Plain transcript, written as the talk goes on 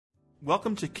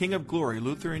Welcome to King of Glory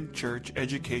Lutheran Church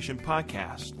Education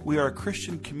Podcast. We are a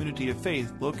Christian community of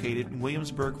faith located in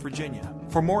Williamsburg, Virginia.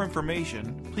 For more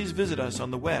information, please visit us on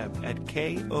the web at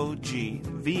kogva.org.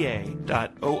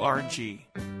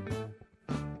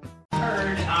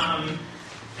 Heard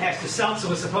Pastor Seltzer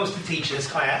was supposed to teach this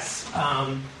class.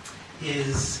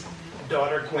 His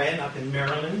daughter Gwen up in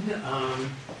Maryland had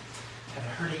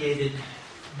a herniated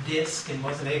disc and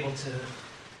wasn't able to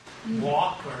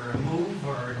walk or move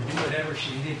or do whatever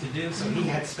she needed to do. So he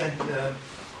had spent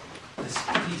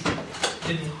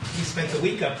he spent the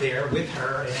week up there with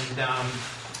her, and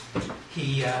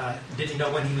he didn't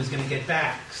know when he was going to get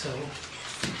back. So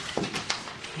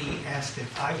he asked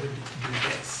if I would do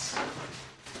this.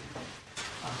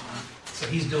 So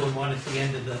he's doing one at the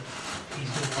end of the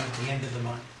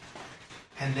month,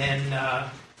 and then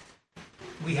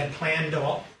we had planned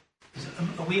all.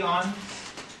 Are we on?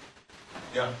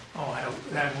 Yeah. Oh, I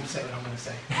won't say what I'm going to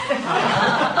say.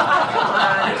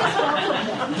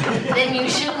 Then you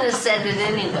shouldn't have said it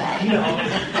anyway. No.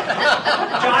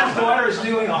 John's daughter is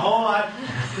doing a whole lot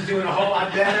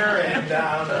better,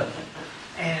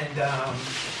 and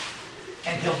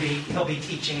he'll be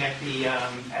teaching at the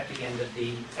end of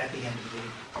the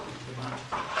month.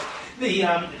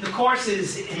 The course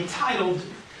is entitled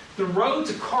 "The Road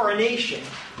to Coronation."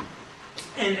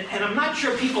 And I'm not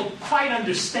sure people quite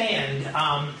understand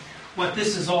what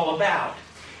this is all about.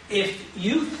 If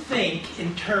you think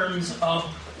in terms of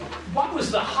what was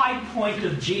the high point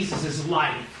of Jesus'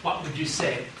 life, what would you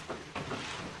say?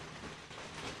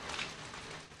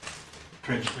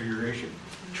 Transfiguration.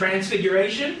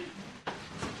 Transfiguration?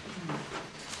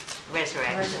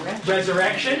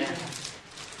 Resurrection?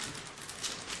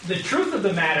 The truth of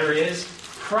the matter is,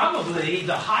 probably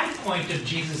the high point of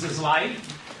Jesus' life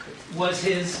was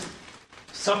his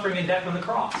suffering and death on the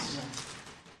cross.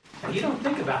 Now, you don't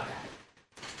think about that.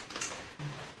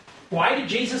 Why did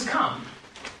Jesus come?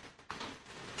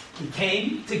 He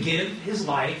came to give his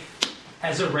life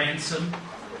as a ransom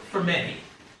for many.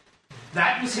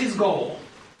 That was his goal.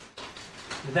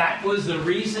 That was the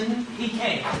reason he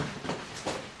came.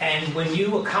 And when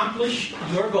you accomplish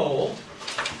your goal,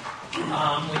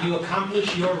 when you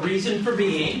accomplish your reason for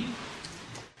being,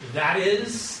 that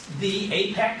is the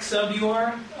apex of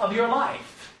your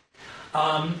life.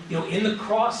 In the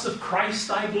cross of Christ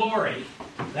thy glory.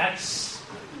 That's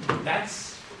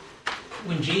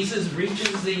when Jesus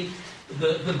reaches the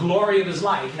glory of his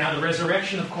life. Now the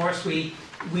resurrection, of course, we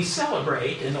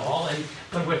celebrate and all,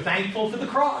 but we're thankful for the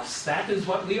cross. That is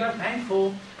what we are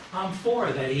thankful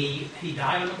for, that he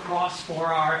died on the cross for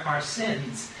our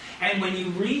sins. And when you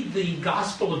read the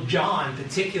Gospel of John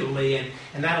particularly,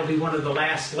 and that'll be one of the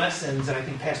last lessons, and I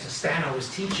think Pastor Stano was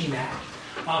teaching that,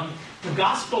 the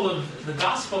Gospel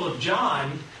of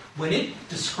John, when it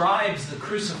describes the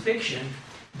crucifixion,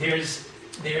 there's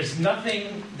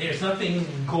nothing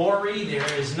gory,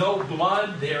 there is no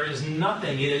blood, there is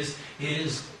nothing. It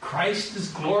is Christ is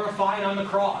glorified on the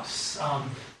cross.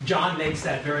 John makes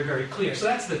that very, very clear. So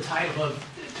that's the title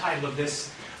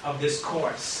of this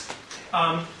course.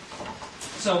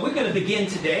 So we're going to begin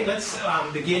today. Let's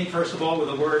begin first of all with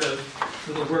a word of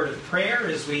prayer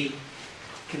as we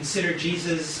consider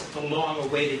Jesus, the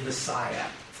long-awaited Messiah.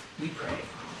 We pray.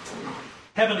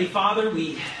 Heavenly Father,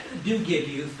 we do give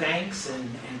you thanks and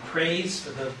praise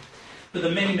for the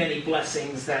many, many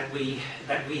blessings that we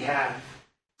have.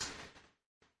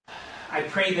 I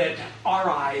pray that our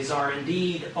eyes are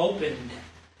indeed opened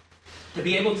to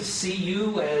be able to see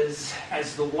you as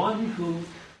the one who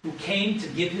came to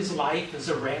give his life as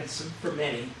a ransom for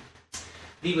many.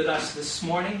 Be with us this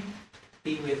morning.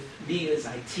 Be with me as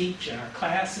I teach in our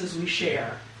class, as we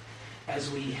share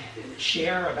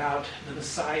about the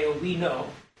Messiah we know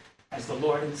as the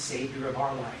Lord and Savior of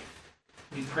our life.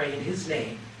 We pray in his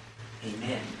name.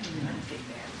 Amen. Amen.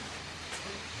 Amen.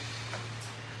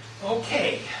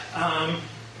 Okay.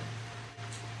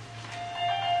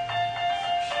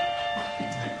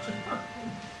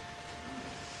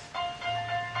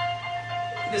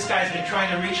 This guy's been trying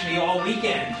to reach me all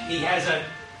weekend. He has a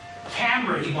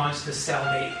camera he wants to sell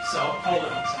me. So, hold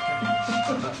on a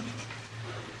second.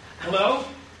 Hello?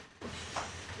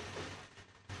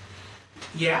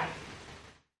 Yeah?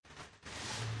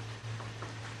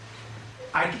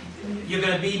 You're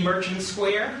going to be Merchant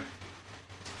Square?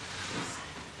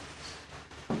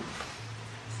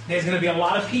 There's going to be a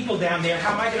lot of people down there.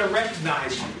 How am I going to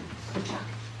recognize you?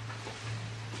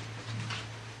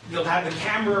 You'll have the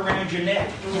camera around your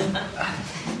neck.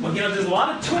 Well, there's a lot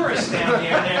of tourists down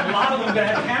there, and a lot of them going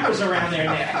to have cameras around their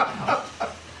neck.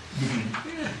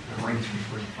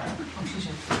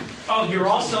 Oh, you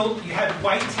have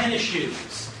white tennis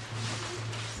shoes.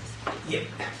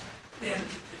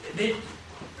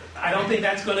 I don't think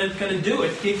that's going to do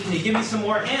it. Can you give me some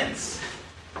more hints?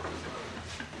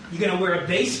 You're going to wear a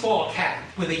baseball cap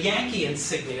with a Yankee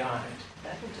insignia on it.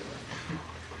 That'll do it.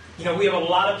 You know, we have a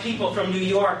lot of people from New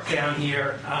York down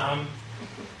here. I'm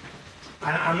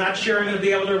not sure I'm going to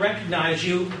be able to recognize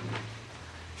you.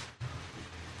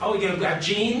 Oh, you're going to have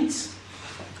jeans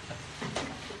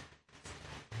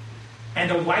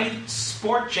and a white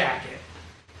sport jacket.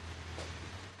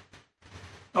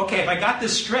 Okay, if I got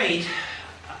this straight,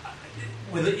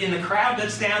 in the crowd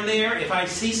that's down there, if I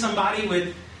see somebody with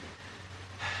a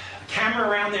camera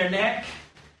around their neck,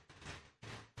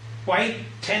 white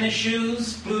tennis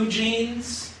shoes, blue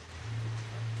jeans,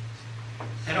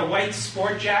 and a white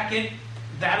sport jacket,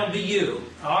 that'll be you.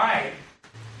 All right.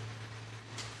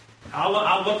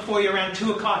 I'll look for you around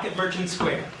 2 o'clock at Merchant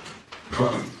Square.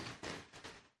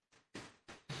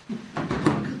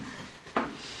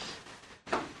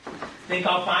 Think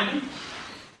I'll find him?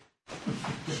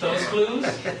 With those clues?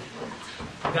 A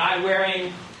guy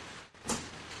wearing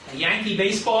a Yankee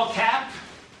baseball cap,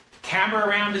 camera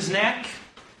around his neck,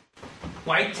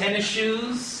 white tennis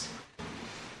shoes,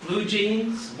 blue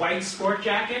jeans, white sport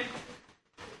jacket.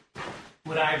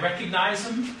 Would I recognize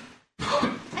him?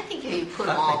 I think if you put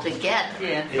them all together.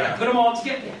 Yeah. If I put them all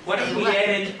together. What if we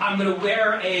added, I'm going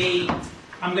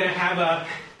to have a,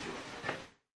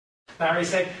 Larry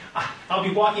said, I'll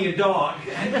be walking a dog.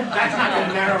 That's not going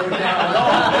to narrow it down at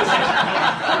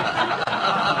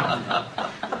all.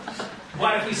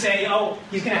 What if we say, I'll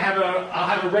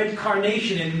have a red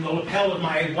carnation in the lapel of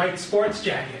my white sports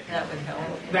jacket? That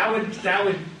would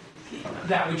help.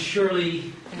 That would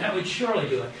surely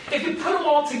do it. If you put them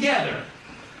all together,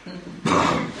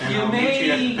 And I'll meet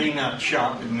you at the peanut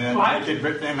shop, and then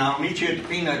I'll meet you at the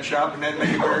peanut shop, and that make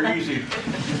it very easy.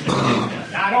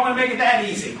 I don't want to make it that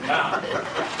easy. Wow.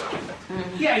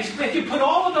 Yeah, if you put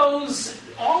all of those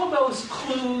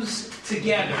clues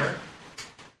together,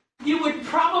 you would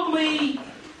probably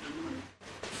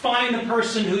find the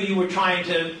person who you were trying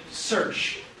to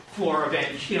search for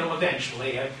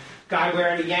eventually. A guy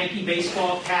wearing a Yankee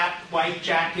baseball cap, white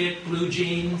jacket, blue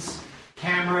jeans,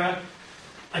 camera.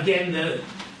 Again, the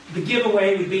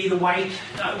giveaway would be the white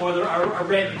or a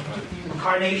red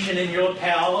carnation in your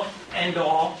lapel and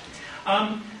all.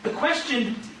 The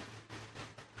question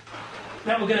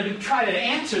that we're going to try to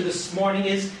answer this morning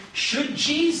is, should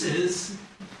Jesus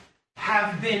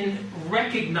have been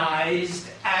recognized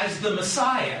as the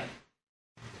Messiah?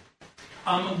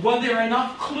 Were there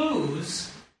enough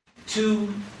clues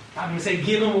to, I'm going to say,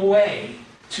 give him away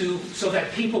so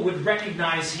that people would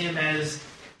recognize him as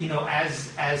the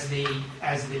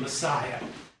Messiah?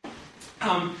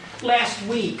 Last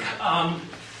week,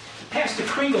 Pastor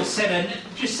Kringle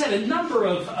said a number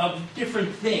of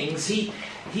different things.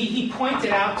 He pointed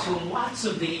out to lots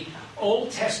of the Old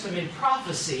Testament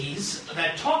prophecies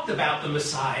that talked about the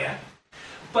Messiah,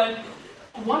 but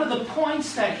one of the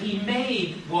points that he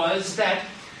made was that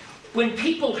when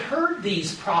people heard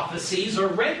these prophecies or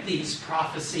read these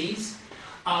prophecies,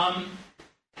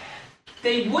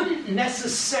 they wouldn't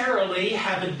necessarily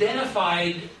have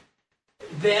identified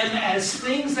them as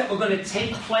things that were going to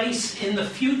take place in the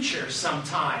future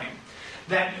sometime.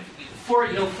 That,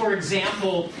 for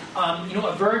example,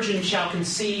 a virgin shall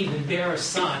conceive and bear a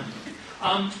son.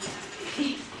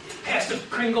 Pastor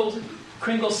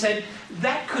Kringle said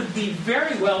that could be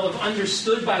very well have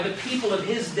understood by the people of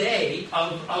his day,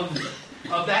 of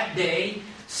that day,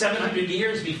 700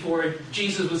 years before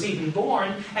Jesus was even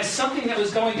born, as something that was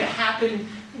going to happen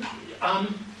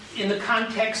in the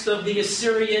context of the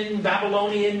Assyrian,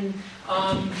 Babylonian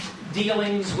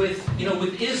dealings with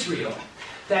Israel.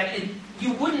 That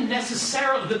you wouldn't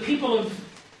necessarily, the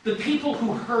people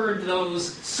who heard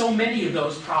so many of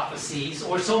those prophecies,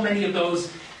 or so many of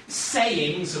those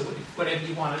sayings, or whatever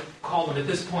you want to call them at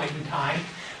this point in time,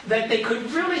 that they could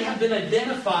really have been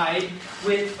identified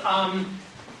with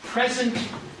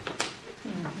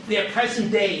their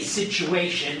present day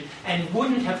situation, and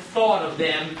wouldn't have thought of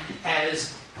them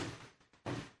as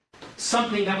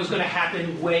something that was going to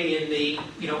happen way in the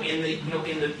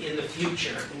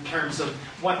future, in terms of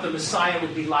what the Messiah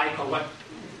would be like, or what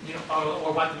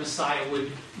the Messiah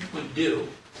would do.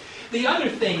 The other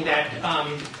thing that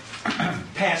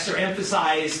Pastor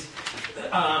emphasized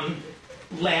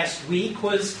last week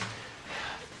was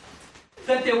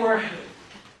that there were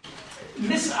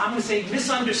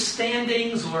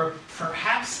misunderstandings, or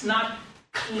perhaps not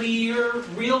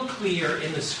real clear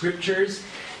in the scriptures,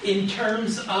 in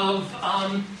terms of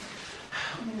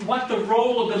what the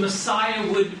role of the Messiah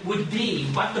would be,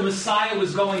 what the Messiah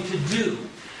was going to do.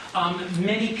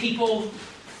 Many people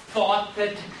thought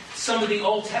that some of the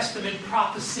Old Testament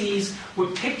prophecies were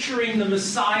picturing the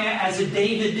Messiah as a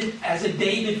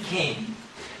David king.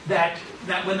 That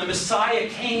when the Messiah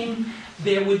came,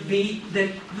 the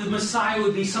Messiah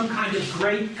would be some kind of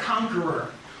great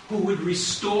conqueror who would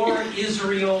restore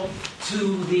Israel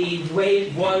to the way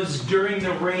it was during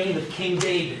the reign of King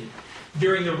David.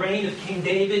 During the reign of King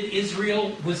David,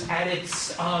 Israel was at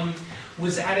its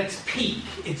peak.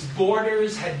 Its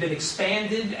borders had been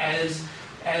expanded as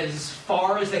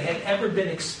far as they had ever been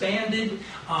expanded.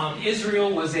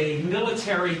 Israel was a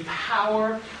military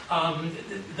power.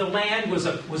 The land was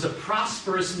a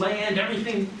prosperous land.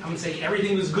 Everything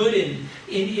was good in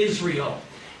Israel.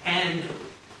 And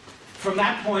from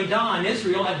that point on,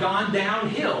 Israel had gone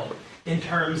downhill in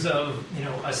terms of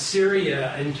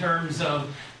Assyria, in terms of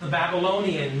the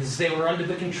Babylonians. They were under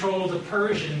the control of the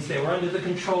Persians. They were under the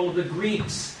control of the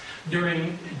Greeks.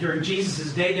 During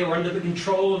Jesus' day, they were under the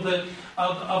control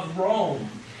of Rome.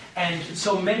 And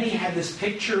so many had this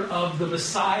picture of the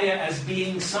Messiah as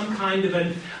being some kind of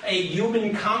a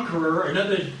human conqueror,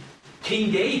 another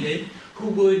King David, who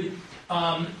would,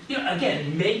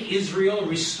 again, make Israel,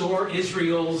 restore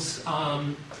Israel's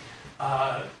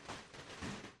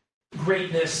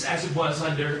greatness as it was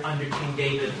under King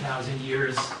David 1,000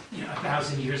 years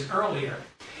earlier.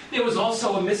 There was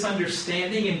also a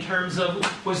misunderstanding in terms of,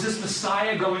 was this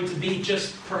Messiah going to be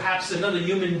just perhaps another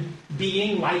human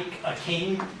being like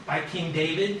King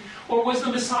David? Or was the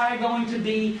Messiah going to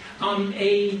be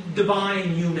a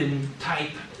divine human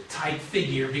type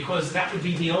figure? Because that would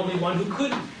be the only one who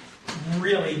could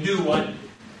really do what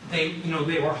they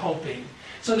were hoping.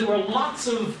 So there were lots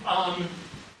of,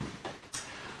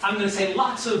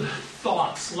 lots of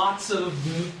thoughts, lots of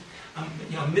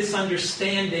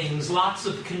misunderstandings, lots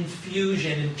of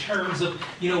confusion in terms of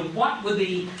what were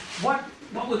the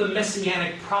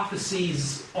messianic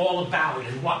prophecies all about,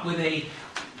 and what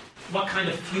kind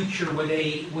of future were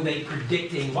they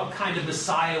predicting? What kind of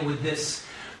Messiah would this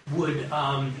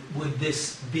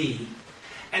be?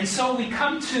 And so we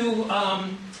come to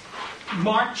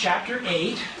Mark chapter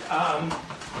 8.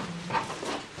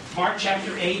 Mark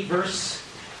chapter 8, verse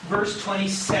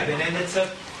 27, and it's a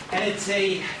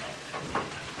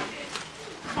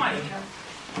come on,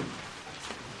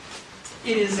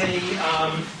 it is a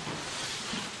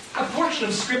portion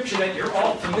of Scripture that you're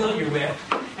all familiar with,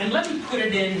 and let me put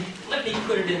it in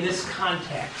this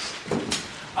context.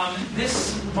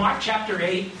 This Mark chapter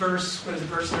 8, verse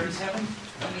 37?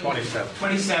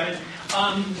 27.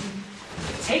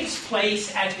 Takes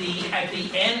place at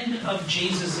the end of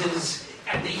Jesus's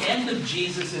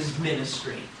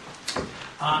ministry.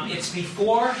 It's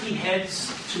before he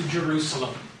heads to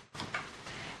Jerusalem.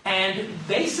 And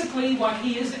basically what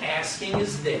he is asking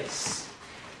is this.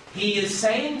 He's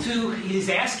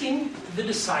asking the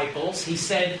disciples, he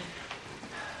said,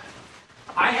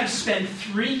 I have spent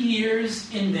 3 years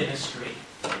in ministry.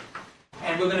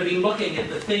 And we're going to be looking at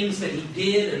the things that he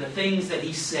did and the things that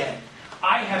he said.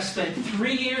 I have spent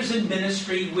 3 years in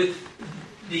ministry with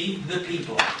the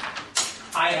people.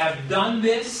 I have done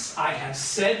this. I have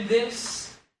said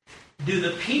this. Do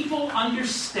the people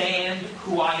understand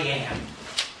who I am?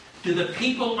 Do the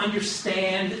people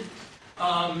understand?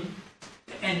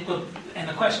 And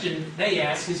the question they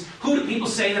ask is, who do people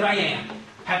say that I am?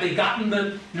 Have they gotten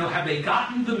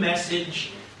the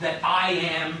message that I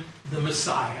am the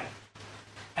Messiah?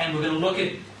 And we're going to look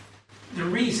at the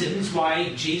reasons why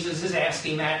Jesus is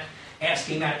asking that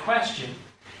question.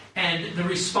 And the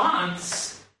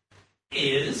response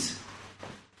is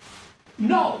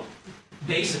no.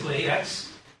 Basically,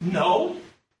 that's no.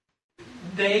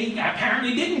 They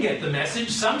apparently didn't get the message.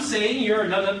 Some say you're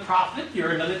another prophet,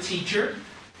 you're another teacher,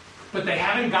 but they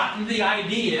haven't gotten the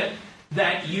idea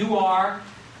that you are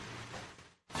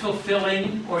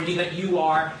fulfilling, or that you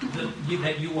are the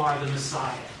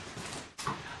Messiah.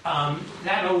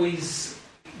 That always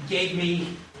gave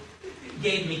me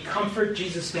comfort.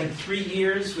 Jesus spent 3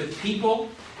 years with people,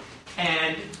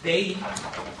 and they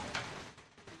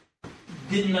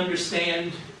didn't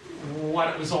understand what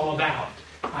it was all about.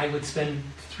 I would spend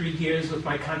 3 years with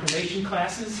my confirmation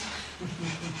classes,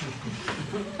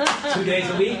 2 days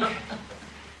a week.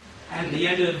 At the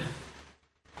end of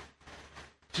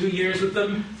 2 years with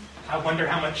them, I wonder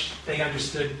how much they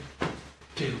understood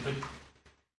too. But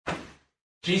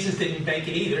Jesus didn't bank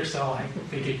it either, so I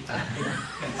figured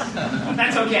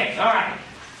that's okay. All right.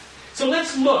 So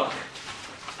let's look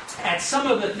at some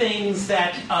of the things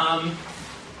that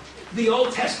the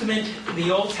Old Testament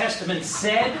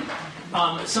said,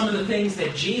 some of the things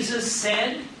that Jesus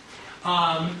said,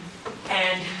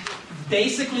 and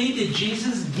basically, did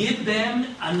Jesus give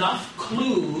them enough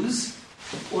clues,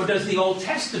 or does the Old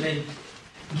Testament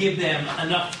give them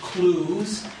enough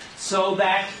clues so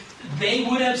that they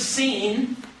would have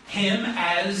seen him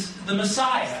as the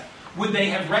Messiah? Would they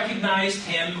have recognized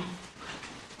him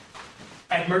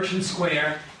at Merchant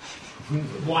Square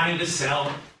wanting to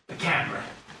sell a camera?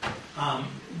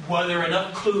 Were there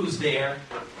enough clues there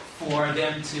for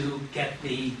them to get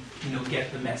the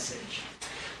message?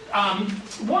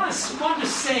 Want to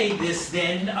say this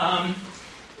then.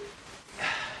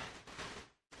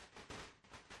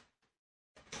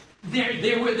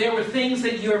 There were things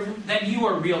that you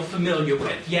are real familiar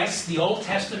with. Yes, the Old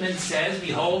Testament says,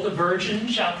 "Behold, a virgin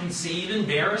shall conceive and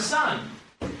bear a son."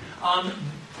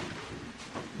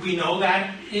 We know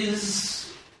that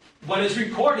is what is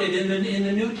recorded in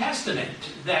the New Testament,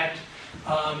 that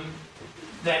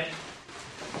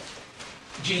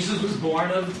Jesus was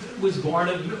born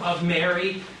of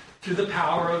Mary through the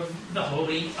power of the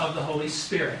Holy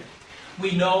Spirit.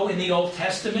 We know in the Old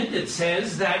Testament it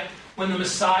says that when the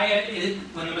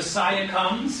Messiah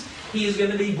comes, he is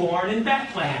going to be born in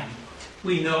Bethlehem.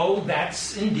 We know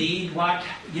that's indeed what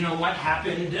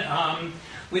happened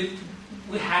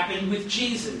with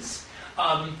Jesus.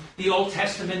 The Old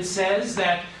Testament says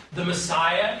that the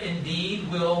Messiah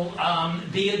indeed will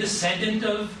be a descendant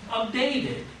of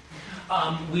David.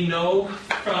 We know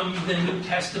from the New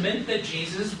Testament that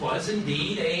Jesus was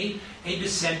indeed a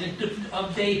descendant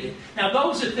of David. Now,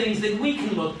 those are things that we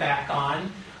can look back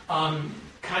on,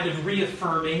 kind of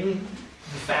reaffirming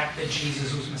the fact that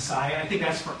Jesus was Messiah. I think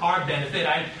that's for our benefit.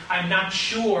 I'm not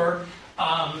sure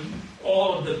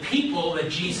all of the people that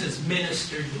Jesus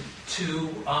ministered to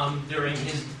during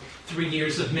his 3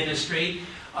 years of ministry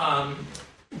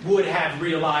would have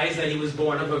realized that he was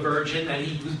born of a virgin, that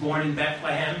he was born in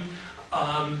Bethlehem,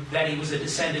 that he was a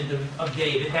descendant of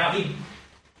David. Now, he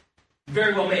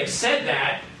very well may have said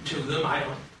that to them. I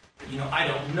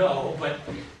don't know, but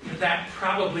that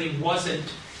probably wasn't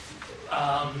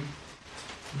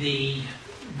the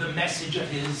message of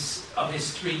his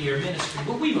 3-year ministry.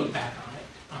 But we look back on it.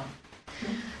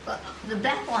 Well, the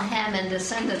Bethlehem and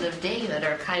descendant of David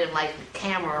are kind of like the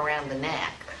camera around the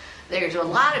neck. There's a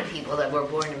lot of people that were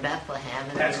born in Bethlehem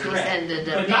and that's correct. Descended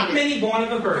of but David. Not many born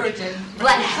of a virgin.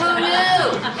 But who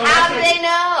knew? How did they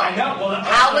know? I know. Well,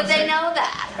 how would they know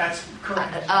that? That's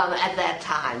correct. At that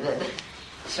time, that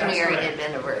Mary had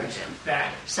been a virgin.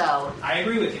 So I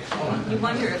agree with you. You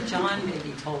wonder if John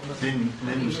maybe told them.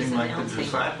 Didn't seem like the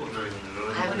disciples or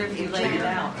anything. I wonder if he laid it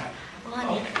out.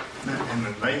 And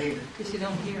they. Because you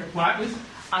don't hear. What was?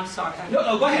 I'm sorry.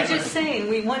 No, go ahead. I'm just saying,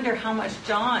 we wonder how much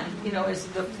John, as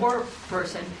the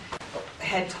foreperson,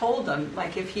 had told them,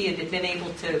 like if he had been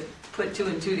able to put 2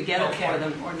 and 2 together for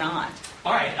them or not.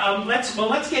 All right. Let's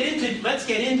get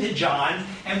into John,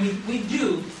 and we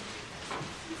do.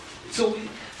 So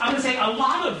I'm going to say a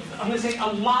lot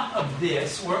of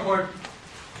this, or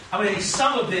I'm going to say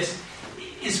some of this,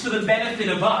 is for the benefit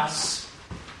of us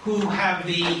who have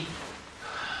the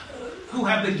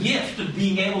gift of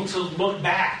being able to look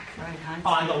back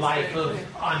on the life of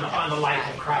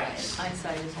Christ.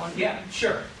 Hindsight is one. Yeah,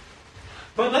 sure.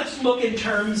 But let's look in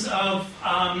terms of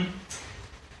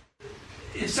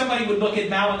if somebody would look at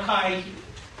Malachi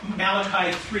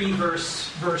 3 verse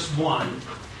 1.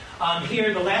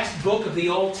 Here, the last book of the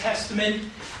Old Testament,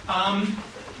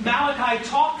 Malachi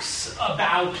talks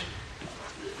about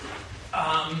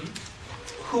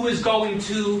who is going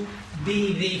to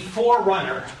be the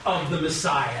forerunner of the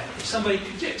Messiah. If somebody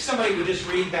would just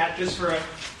read that just for a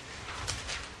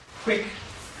quick.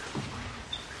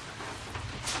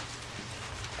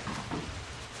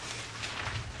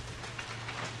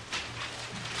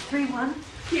 Three 1?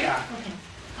 Yeah. Okay.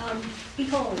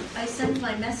 Behold, I send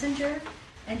my messenger,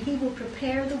 and he will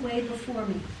prepare the way before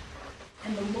me.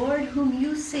 And the Lord whom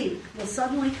you seek will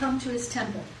suddenly come to his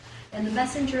temple. And the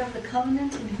messenger of the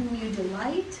covenant in whom you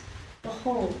delight,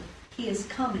 behold, he is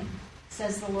coming,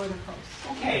 says the Lord of hosts.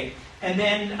 Okay. And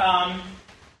then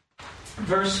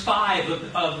verse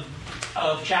 5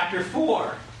 of chapter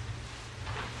 4.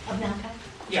 Of Malachi?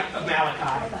 Yeah, of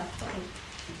Malachi. Okay.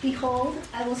 Behold,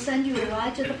 I will send you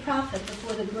Elijah the prophet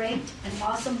before the great and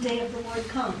awesome day of the Lord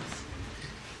comes.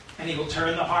 And he will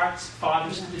turn the hearts of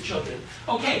fathers to the children.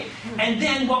 Okay, and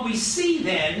then what we see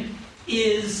then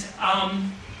is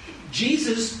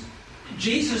Jesus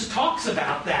talks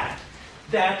about that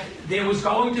there was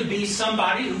going to be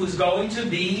somebody who was going to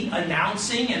be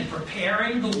announcing and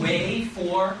preparing the way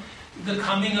for the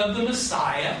coming of the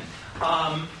Messiah.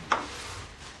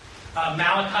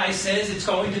 Malachi says it's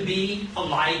going to be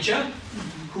Elijah,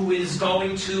 who is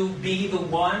going to be the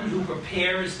one who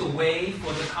prepares the way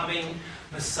for the coming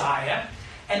Messiah.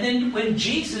 And then when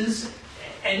Jesus,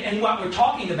 and what we're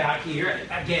talking about here,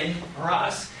 again, for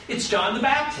us, It's John the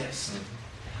Baptist.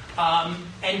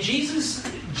 And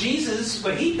Jesus,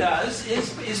 what he does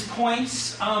is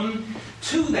points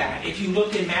to that. If you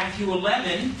look in Matthew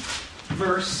 11,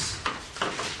 verse...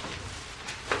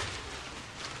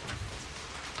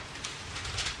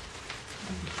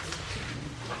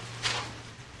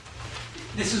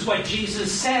 This is what Jesus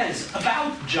says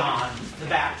about John the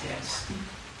Baptist.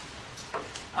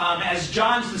 As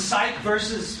John's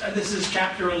disciples, this is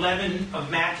chapter 11 of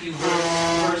Matthew,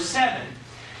 verse 7.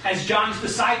 As John's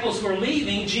disciples were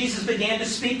leaving, Jesus began to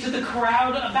speak to the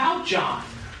crowd about John.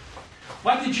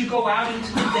 What did you go out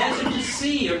into the desert to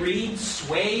see? A reed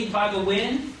swayed by the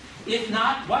wind? If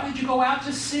not, what did you go out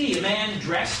to see? A man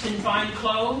dressed in fine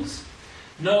clothes?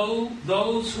 No,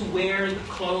 those who wear the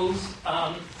clothes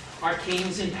are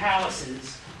kings in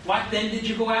palaces. What then did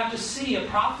you go out to see? A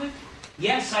prophet?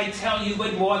 Yes, I tell you,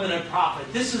 but more than a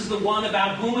prophet. This is the one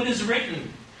about whom it is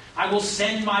written, I will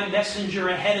send my messenger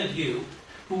ahead of you,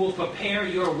 who will prepare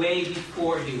your way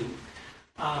before you.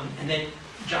 And then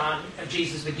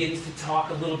Jesus begins to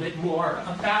talk a little bit more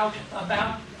about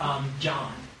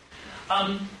John.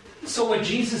 So what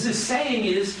Jesus is saying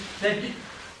is that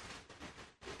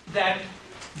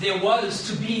there was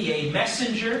to be a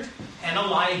messenger, and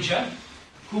Elijah,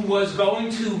 who was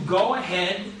going to go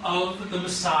ahead of the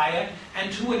Messiah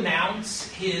and to announce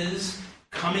his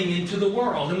coming into the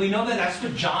world. And we know that that's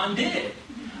what John did.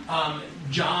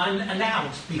 John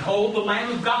announced, "Behold the Lamb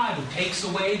of God who takes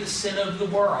away the sin of the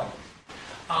world."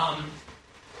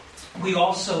 We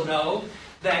also know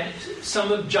that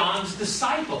some of John's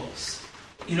disciples,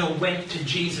 went to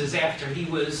Jesus after he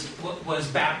was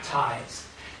baptized.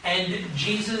 And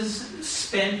Jesus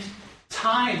spent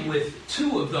time with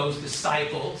two of those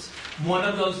disciples. One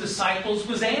of those disciples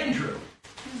was Andrew.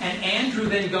 And Andrew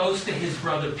then goes to his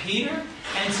brother Peter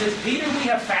and says, "Peter, we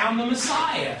have found the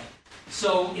Messiah."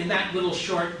 So in that little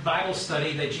short Bible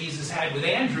study that Jesus had with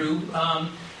Andrew,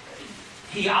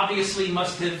 he obviously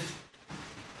must have,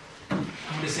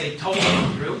 told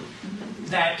Andrew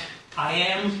that I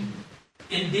am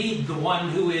indeed the one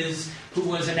who was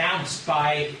announced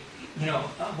by,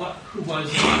 who was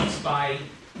announced by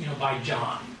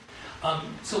John.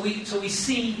 So we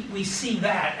see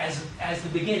that as the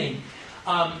beginning.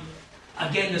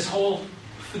 Again, this whole,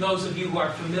 for those of you who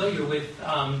are familiar with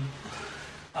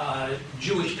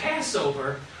Jewish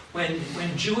Passover, when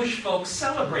Jewish folks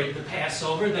celebrate the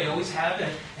Passover, they always have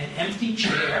an empty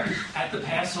chair at the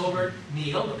Passover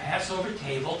meal, the Passover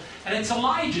table, and it's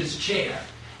Elijah's chair.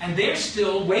 And they're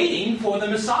still waiting for the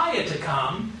Messiah to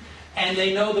come, and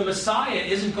they know the Messiah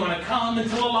isn't going to come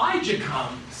until Elijah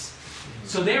comes.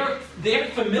 So they're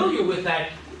familiar with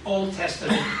that Old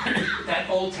Testament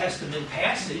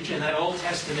passage and that Old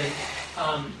Testament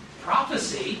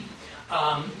prophecy.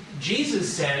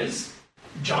 Jesus says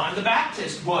John the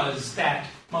Baptist was that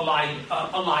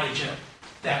Elijah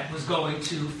that was going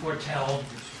to foretell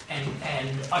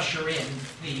and usher in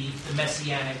the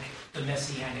messianic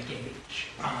age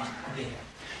there.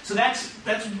 So that's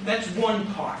one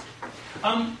part.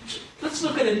 Let's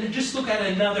look at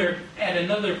another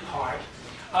part.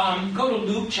 Go to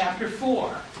Luke chapter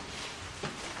 4.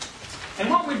 And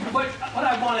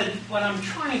what I'm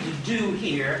trying to do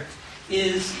here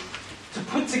is to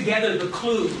put together the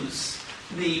clues.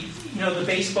 The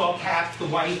baseball cap, the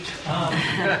white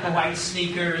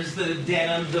sneakers, the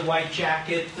denim, the white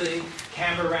jacket, the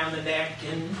camera around the neck,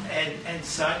 and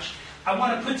such. I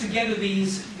want to put together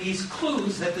these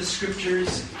clues that the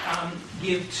scriptures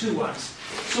give to us.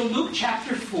 So Luke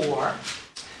chapter 4,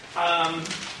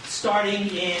 starting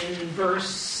in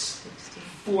verse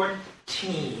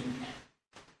 14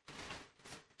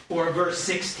 or verse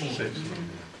 16.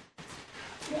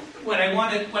 What I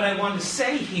want to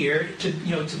say here to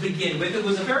begin with, it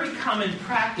was a very common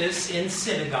practice in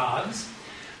synagogues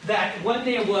that when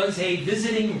there was a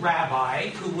visiting rabbi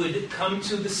who would come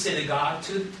to the synagogue,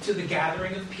 to the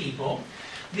gathering of people,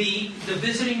 the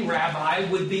visiting rabbi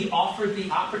would be offered the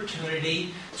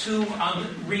opportunity to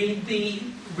read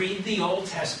the Old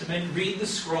Testament, read the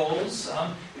scrolls,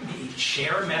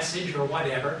 share a message or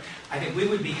whatever. I think we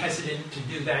would be hesitant to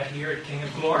do that here at King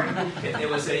of Glory. If there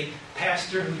was a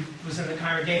pastor who was in the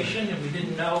congregation and we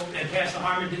didn't know, and Pastor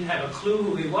Harmon didn't have a clue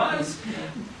who he was,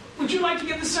 would you like to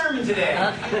give the sermon today?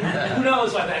 Who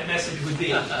knows what that message would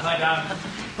be?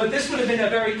 But this would have been a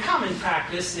very common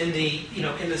practice in the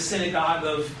synagogue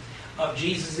of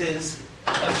Jesus's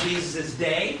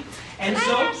day. And Can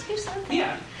so, I ask you something?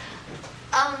 Yeah.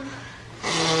 How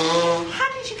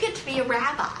did you get to be a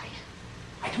rabbi?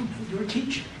 I don't know. You're a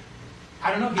teacher.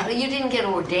 I don't know. You didn't get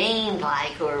ordained,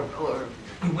 or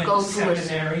You went go to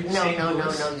seminary. No, you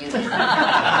didn't.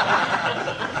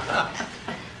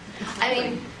 I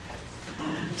mean,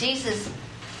 Jesus.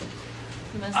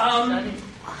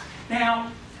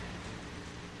 Now,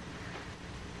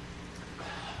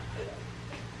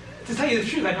 to tell you the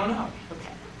truth, I don't know.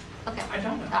 Okay. I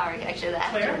don't know. Sorry, I should ask.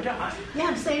 Claire, Yeah,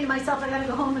 I'm saying to myself, I got to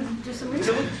go home and do some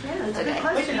research. Yeah, that's a good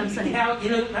question. I'm saying.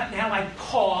 Now, like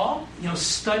Paul,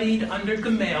 studied under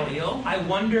Gamaliel. I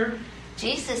wonder.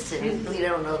 Jesus didn't. We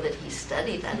don't know that he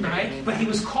studied under Right, but he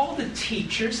was called a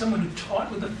teacher, someone who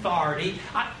taught with authority.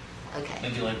 Okay.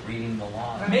 Maybe like reading the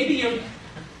law. Maybe you're.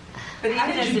 But How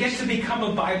even did you as get to become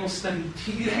a Bible study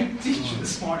teacher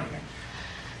this morning?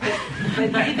 But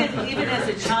even as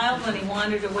a child, when he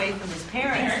wandered away from his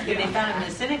parents, when they found him in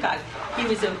the synagogue, he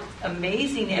was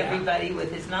amazing everybody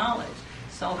with his knowledge.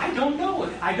 So I don't know.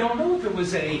 I don't know if it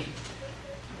was a.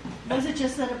 Was it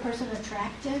just that a person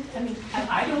attracted? I mean,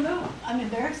 I don't know. I'm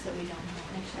embarrassed that we don't know.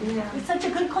 Actually, it's such a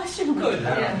good question. Good.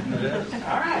 Yeah.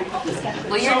 All right.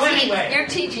 Well, you're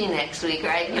teaching next week,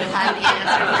 right? You'll have the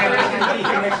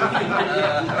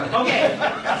answer. Okay.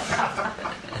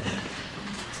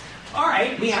 All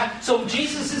right. So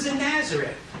Jesus is in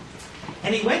Nazareth.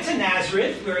 And he went to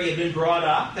Nazareth, where he had been brought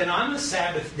up. And on the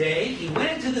Sabbath day, he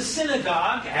went into the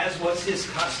synagogue, as was his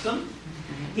custom.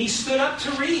 He stood up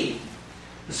to read.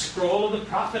 The scroll of the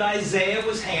prophet Isaiah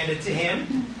was handed to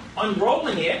him.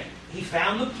 Unrolling it, he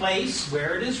found the place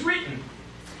where it is written.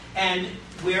 And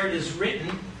where it is written,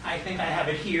 I think I have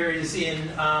it here, is in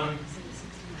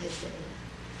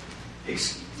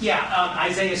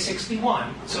Isaiah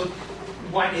 61. So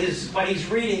what he's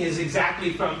reading is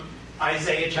exactly from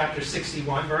Isaiah chapter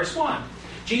 61, verse 1.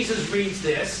 Jesus reads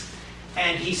this,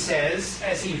 and he says,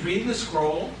 as he's reading the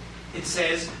scroll, it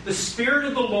says, "The Spirit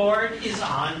of the Lord is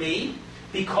on me,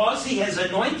 because he has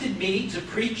anointed me to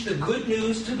preach the good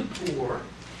news to the poor.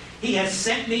 He has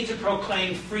sent me to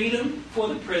proclaim freedom for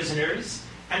the prisoners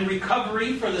and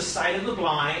recovery for the sight of the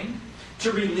blind,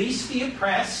 to release the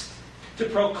oppressed, to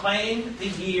proclaim the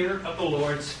year of the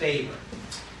Lord's favor."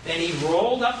 Then he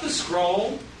rolled up the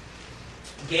scroll,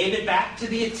 gave it back to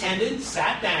the attendant,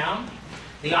 sat down.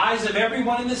 The eyes of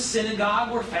everyone in the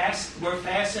synagogue were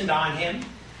fastened on him.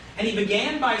 And he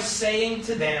began by saying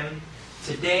to them,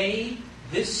 "Today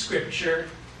this scripture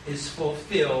is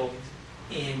fulfilled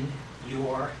in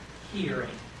your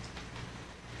hearing."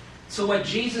 So what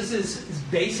Jesus is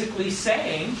basically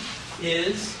saying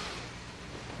is,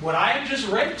 what I have just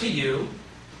read to you,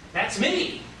 that's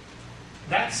me.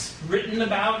 That's written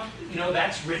about,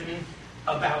 that's written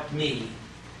about me.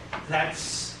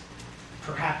 That's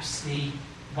perhaps the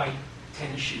white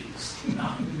tennis shoes.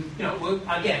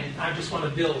 Again, I just want to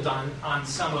build on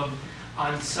some of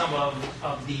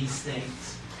these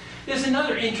things. There's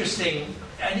another interesting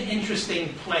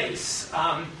place.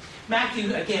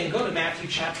 Matthew, again, go to Matthew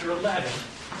chapter 11.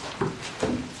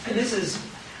 And this is,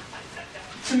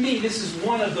 to me, this is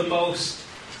one of the most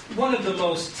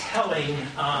telling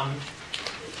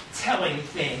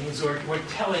things or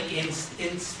telling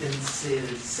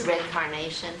instances. The red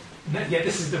carnation. Yeah,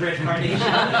 this is the red carnation.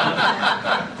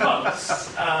 Close.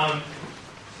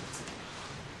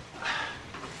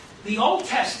 The Old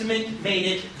Testament made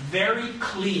it very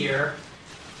clear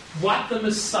what the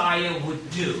Messiah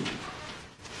would do.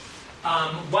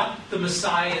 What the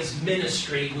Messiah's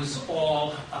ministry was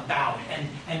all about,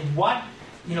 and what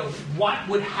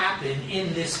would happen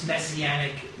in this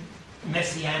messianic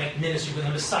ministry. When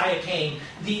the Messiah came,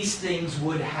 these things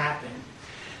would happen.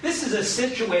 This is a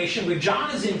situation where John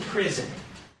is in prison,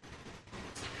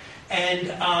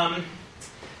 and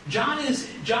John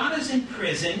is in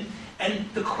prison, and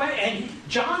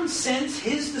John sends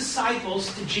his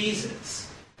disciples to Jesus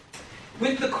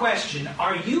with the question,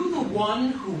 "Are you the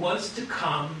one who was to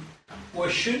come, or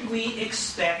should we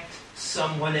expect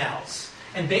someone else?"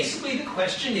 And basically the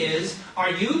question is,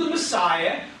 are you the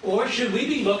Messiah, or should we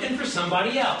be looking for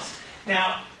somebody else?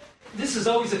 Now, this is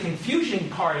always a confusing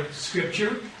part of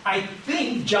Scripture. I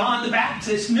think John the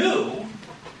Baptist knew,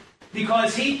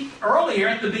 because he, earlier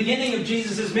at the beginning of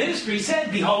Jesus' ministry,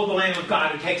 said, "Behold the Lamb of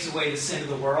God who takes away the sin of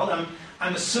the world."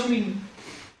 I'm assuming,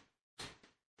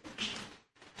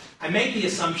 I make the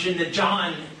assumption that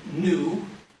John knew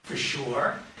for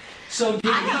sure. So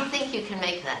I don't think you can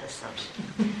make that assumption.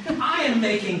 I am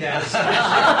making that assumption.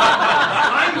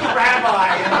 I'm the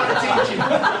rabbi and I'm teaching.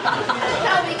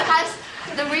 No, because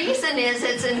the reason is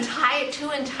it's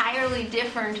two entirely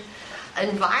different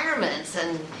environments,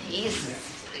 and he's,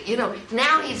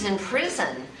 now he's in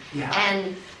prison,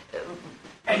 and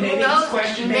maybe who knows?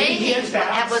 Question, maybe he has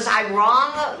doubts. Was I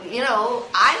wrong?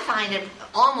 I find it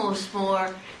almost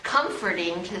more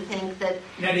comforting to think that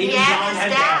he had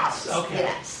his doubts. Okay.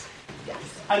 Yes.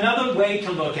 Another way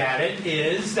to look at it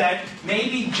is that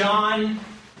maybe John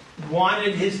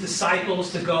wanted his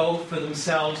disciples to go for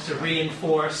themselves to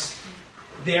reinforce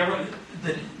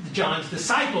John's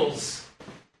disciples'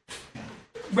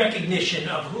 recognition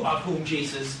of whom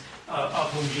Jesus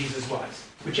was.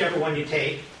 Whichever one you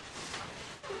take,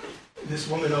 this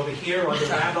woman over here or the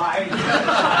rabbi.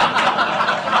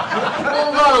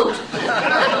 We'll vote.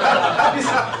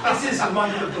 This is the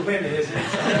month of the women, isn't it?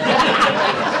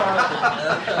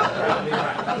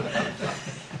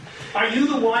 Are you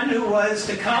the one who was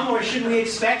to come, or should we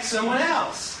expect someone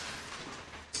else?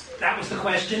 That was the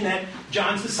question that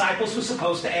John's disciples were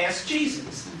supposed to ask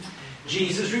Jesus.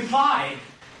 Jesus replied,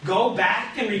 "Go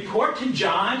back and report to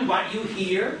John what you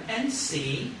hear and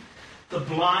see. The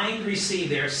blind receive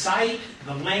their sight,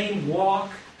 the lame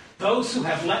walk, those who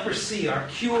have leprosy are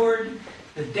cured,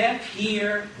 the deaf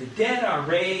hear, the dead are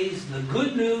raised, the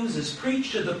good news is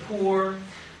preached to the poor.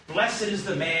 Blessed is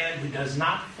the man who does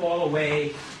not fall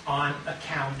away on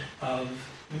account of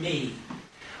me."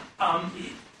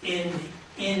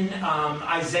 In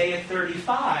Isaiah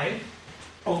 35,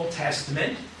 Old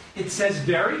Testament, it says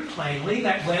very plainly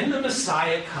that when the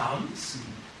Messiah comes,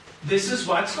 this is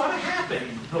what's going to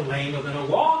happen. The lame are going to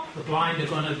walk, the blind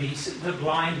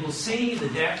will see, the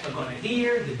deaf are going to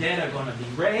hear, the dead are going to be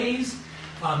raised.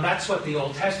 That's what the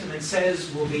Old Testament says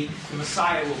the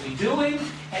Messiah will be doing.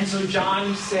 And so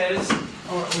John says,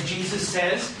 or Jesus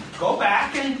says, go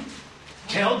back and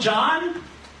tell John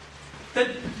that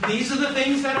these are the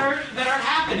things that are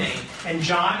happening. And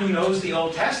John, who knows the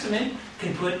Old Testament,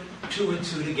 can put two and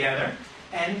two together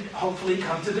and hopefully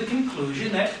come to the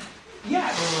conclusion that,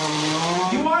 yes,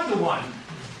 you are the one.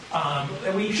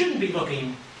 And we shouldn't be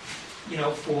looking,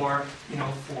 for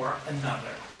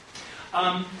another.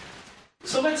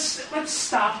 So let's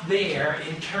stop there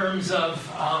in terms of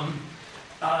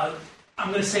I'm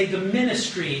going to say the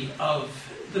ministry of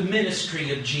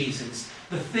Jesus.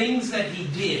 The things that he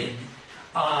did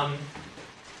are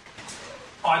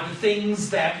the things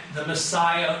that the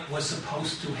Messiah was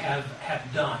supposed to have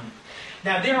done.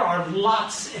 Now there are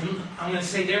lots and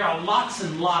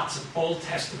lots of Old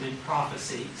Testament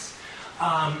prophecies.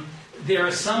 There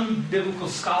are some biblical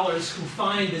scholars who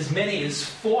find as many as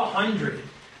 400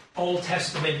 Old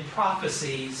Testament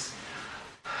prophecies.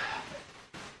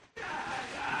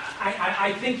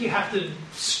 I think you have to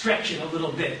stretch it a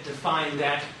little bit to find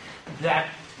that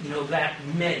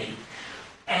many.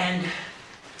 And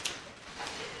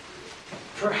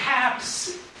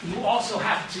perhaps you also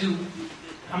have to,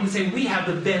 we have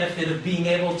the benefit of being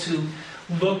able to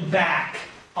look back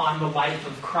on the life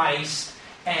of Christ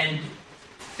and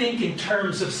think in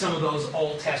terms of some of those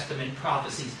Old Testament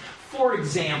prophecies. For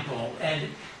example, and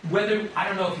whether, I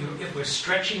don't know if we're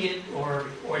stretching it or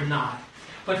not,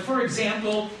 but for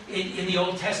example, in the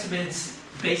Old Testament,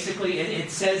 basically it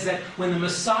says that when the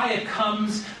Messiah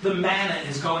comes, the manna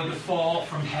is going to fall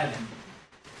from heaven.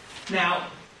 Now,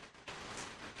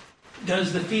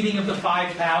 does the feeding of the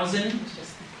 5,000,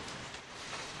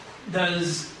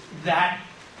 does that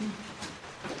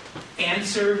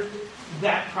answer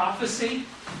that prophecy?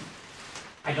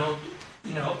 I don't,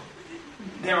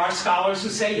 there are scholars who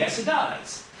say yes, it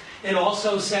does. It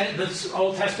also said, the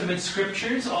Old Testament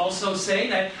scriptures also say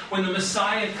that when the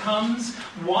Messiah comes,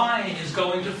 wine is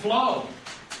going to flow.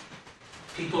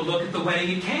 People look at the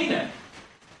wedding in Cana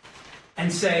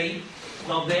and say,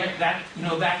 well,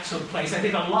 that took place. I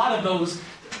think a lot of those,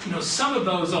 some of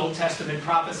those Old Testament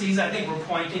prophecies, I think, were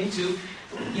pointing to,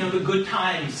 the good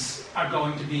times are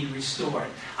going to be restored.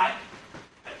 I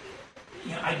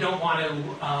don't want to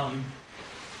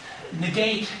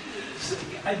negate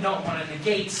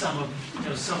some of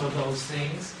those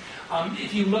things.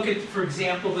 If you look at, for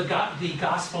example, the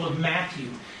Gospel of Matthew.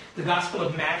 The Gospel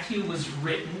of Matthew was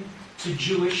written to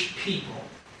Jewish people,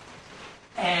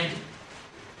 and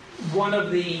one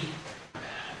of the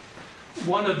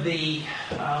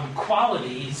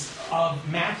qualities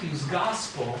of Matthew's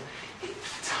Gospel,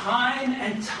 time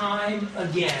and time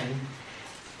again,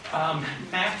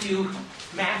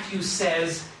 Matthew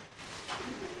says,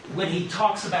 when he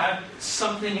talks about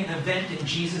something, an event in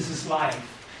Jesus' life,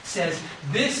 says,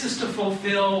 this is to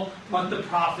fulfill what the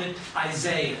prophet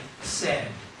Isaiah said.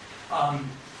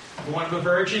 Born of a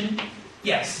virgin?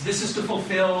 Yes, this is to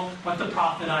fulfill what the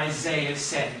prophet Isaiah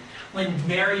said. When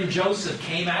Mary and Joseph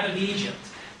came out of Egypt,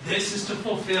 this is to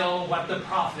fulfill what the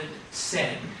prophet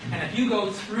said. And if you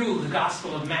go through the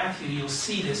Gospel of Matthew, you'll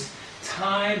see this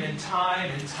time and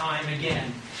time and time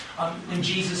again. When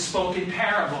Jesus spoke in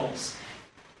parables,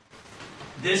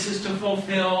 this is to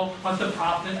fulfill what the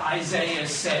prophet Isaiah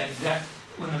said, that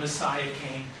when the Messiah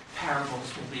came,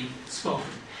 parables will be spoken.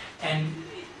 And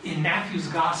in Matthew's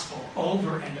gospel,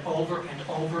 over and over and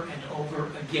over and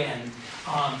over again,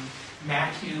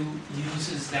 Matthew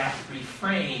uses that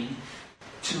refrain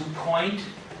to point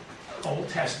Old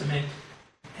Testament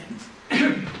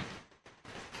and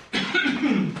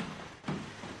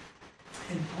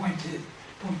point to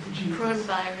Jesus.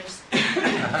 Coronavirus.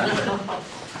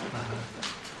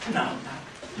 No,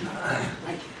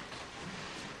 like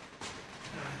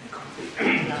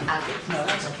it. No,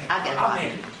 that's okay. I'll get it. I'll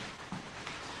make it.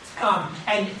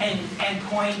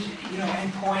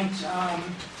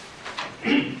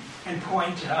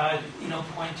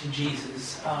 Point to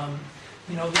Jesus.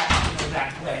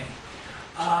 That way.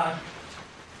 I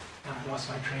lost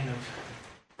my train of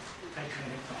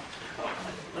thought.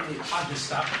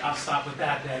 I'll stop with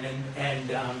that then,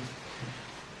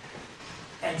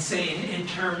 and say in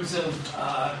terms of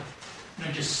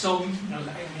just so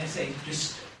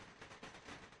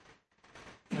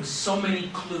so many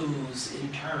clues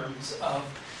in terms of,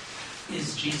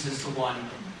 is Jesus the one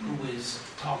who is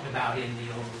talked about in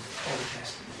the Old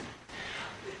Testament?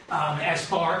 As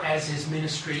far as his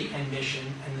ministry and mission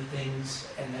and the things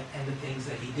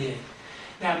that he did.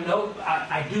 Now,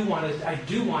 I do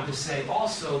want to say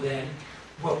also then,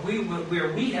 where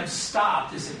we have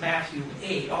stopped is at Matthew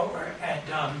 8 or at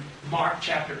Mark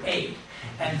chapter 8,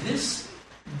 and this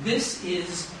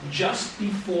is just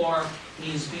before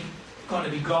he's going to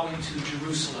be going to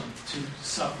Jerusalem to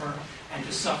suffer and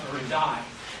die.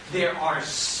 There are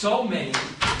so many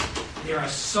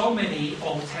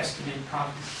Old Testament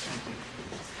prophecies.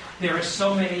 There are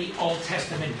so many Old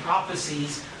Testament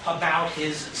prophecies about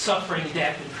his suffering,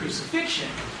 death, and crucifixion.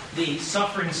 The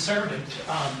suffering servant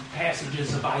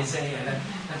passages of Isaiah that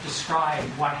describe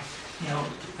that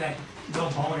no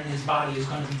bone in his body is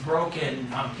going to be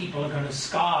broken. People are going to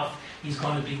scoff. He's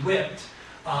going to be whipped,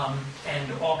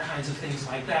 and all kinds of things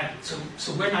like that. So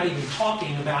we're not even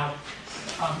talking about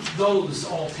those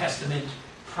Old Testament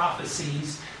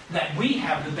prophecies that we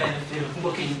have the benefit of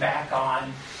looking back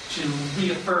on to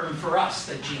reaffirm for us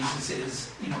that Jesus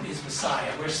is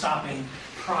Messiah. We're stopping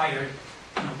prior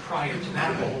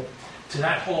to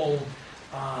that whole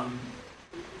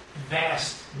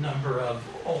vast number of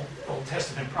Old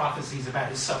Testament prophecies about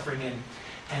his suffering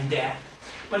and death.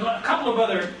 But a couple of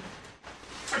other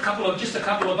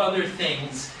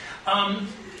things.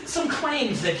 Some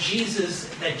claims that Jesus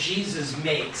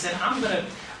makes, and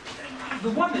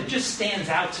the one that just stands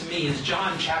out to me is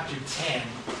John chapter 10.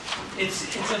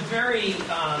 It's a very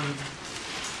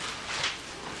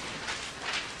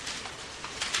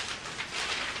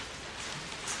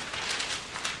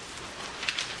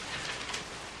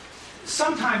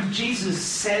sometimes Jesus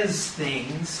says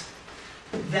things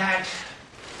that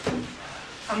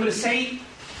I'm going to say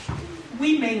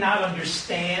we may not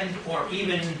understand or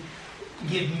even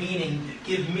give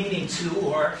meaning to,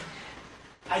 or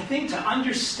I think to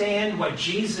understand what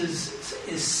Jesus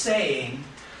is saying,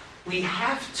 we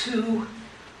have to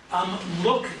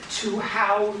look to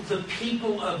how the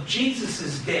people of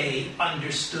Jesus' day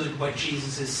understood what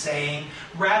Jesus is saying,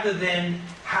 rather than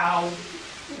how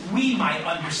we might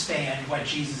understand what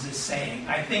Jesus is saying.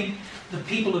 I think the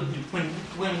people of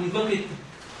when we look at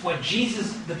what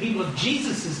the people of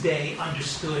Jesus' day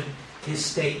understood his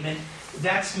statement,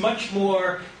 that's much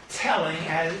more telling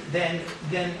than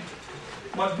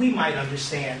what we might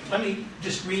understand. Let me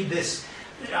just read this.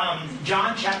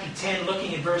 John chapter 10,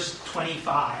 looking at verse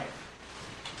 25.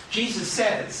 Jesus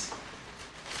says,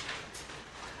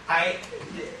 I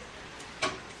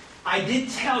did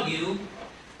tell you,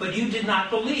 but you did not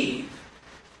believe.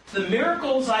 The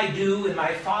miracles I do in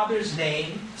my Father's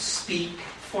name speak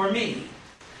for me.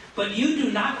 But you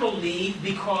do not believe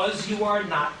because you are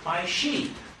not my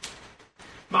sheep.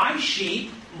 My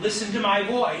sheep listen to my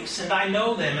voice, and I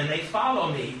know them, and they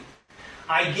follow me.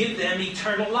 I give them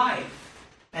eternal life,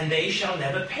 and they shall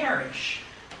never perish.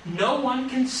 No one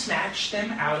can snatch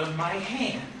them out of my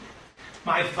hand.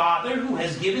 My Father, who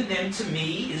has given them to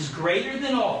me, is greater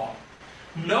than all.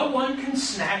 No one can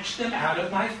snatch them out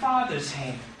of my Father's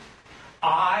hand.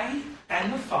 I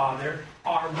and the Father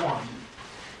are one.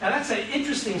 Now that's an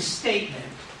interesting statement.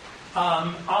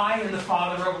 I and the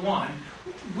Father are one.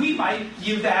 We might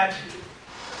view that,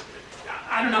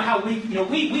 I don't know how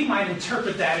we might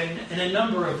interpret that in a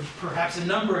number of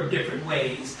different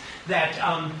ways. That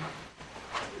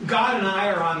God and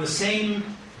I are on the same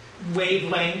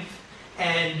wavelength,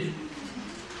 and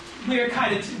we're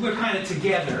kind of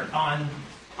together on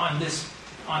this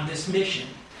mission.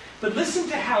 But listen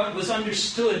to how it was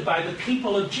understood by the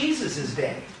people of Jesus'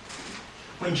 day.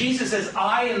 When Jesus says,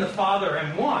 I and the Father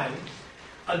am one,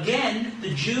 again,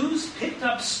 the Jews picked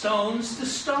up stones to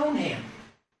stone him.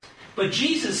 But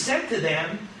Jesus said to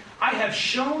them, I have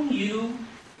shown you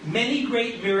many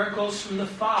great miracles from the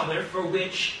Father, for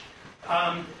which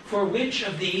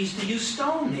of these do you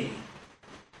stone me?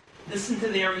 Listen to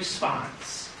their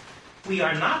response. We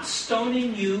are not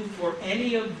stoning you for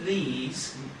any of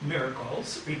these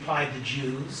miracles, replied the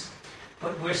Jews,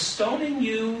 but we're stoning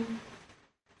you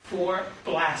for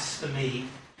blasphemy,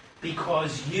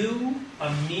 because you,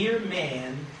 a mere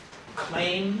man,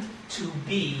 claim to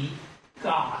be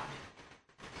God.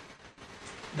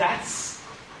 That's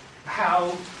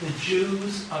how the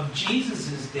Jews of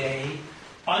Jesus' day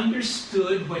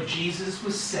understood what Jesus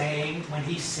was saying when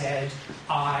he said,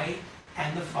 I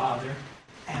and the Father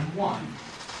am one.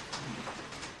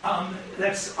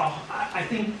 I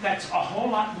think that's a whole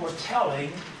lot more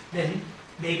telling than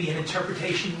maybe an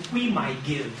interpretation we might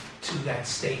give to that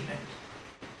statement,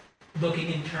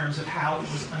 looking in terms of how it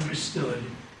was understood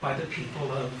by the people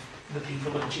of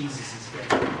Jesus' day.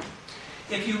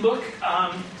 If you look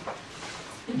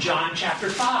in John chapter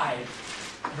 5,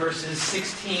 verses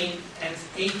 16 and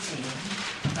 18,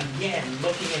 again,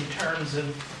 looking in terms of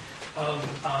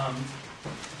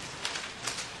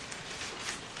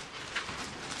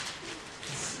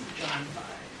John 5.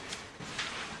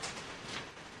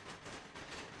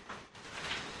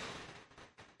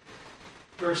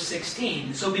 Verse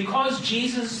 16. So because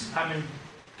Jesus,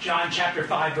 John chapter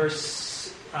 5,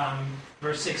 verse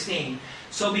 16.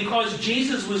 So because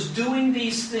Jesus was doing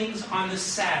these things on the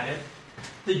Sabbath,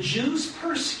 the Jews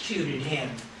persecuted him.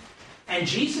 And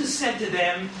Jesus said to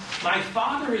them, my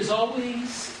Father is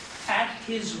always at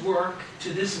his work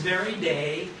to this very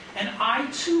day, and I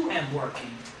too am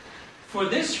working. For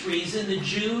this reason, the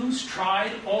Jews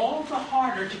tried all the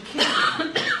harder to kill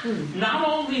him. Not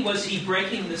only was he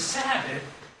breaking the Sabbath,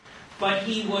 but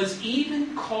he was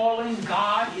even calling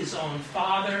God his own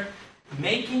Father,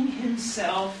 making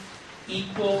himself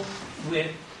equal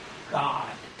with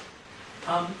God.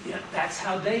 That's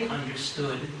how they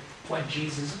understood what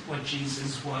Jesus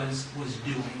was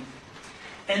doing.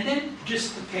 And then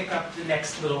just to pick up the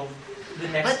next. But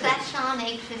that John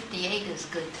 8:58 is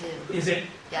good too. Is it?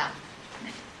 Yeah.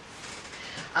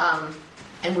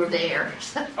 And we're there.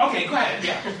 Okay, go ahead.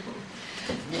 Yeah.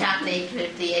 John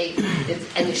 8:58,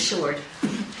 and it's short.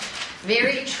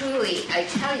 Very truly, I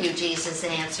tell you, Jesus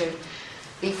answered,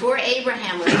 before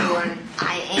Abraham was born,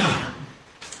 I am.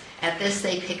 At this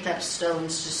they picked up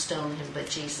stones to stone him, but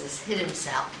Jesus hid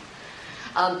himself.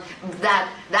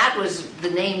 That was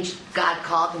the name God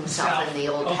called himself in the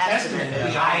Old Testament.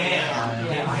 I am.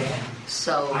 Yeah, I am.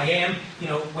 So I am.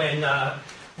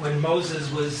 When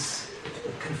Moses was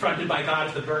confronted by God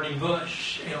at the burning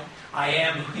bush, I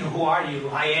am. Who are you?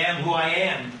 I am who I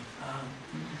am.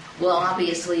 Well,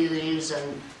 obviously the Jews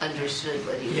understood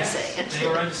what he was saying. They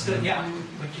were understood. Yeah,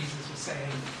 what Jesus was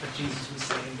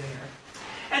saying there.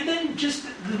 And then just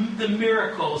the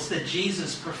miracles that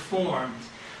Jesus performed.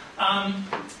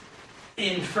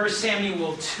 In 1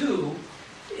 Samuel 2,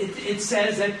 it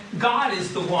says that God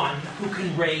is the one who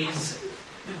can raise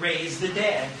the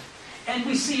dead. And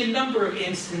we see a number of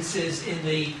instances in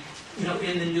the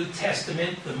New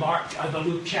Testament, the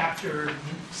Luke chapter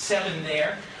 7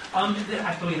 there. I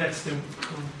believe that's the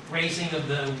raising of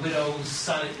the widow's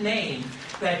son at Nain,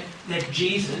 that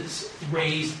Jesus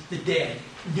raised the dead,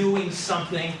 doing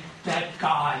something that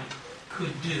God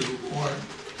could do, or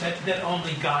that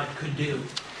only God could do.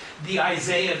 The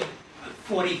Isaiah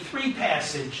 43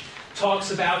 passage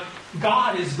talks about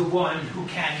God is the one who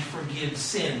can forgive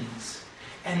sins.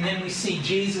 And then we see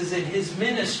Jesus in his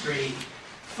ministry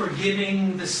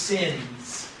forgiving the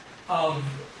sins of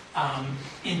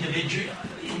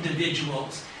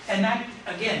individuals. And that,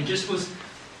 again, just was,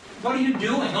 what are you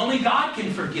doing? Only God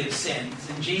can forgive sins.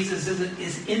 And Jesus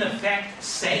is in effect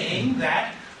saying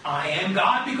that I am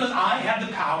God because I have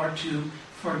the power to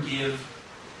forgive.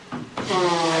 I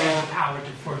have the power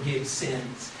to forgive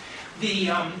sins. The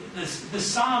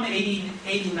Psalm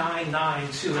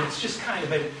 89:9 too. It's just kind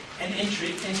of an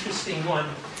interesting one.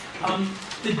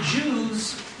 The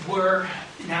Jews were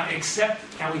now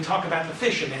we talk about the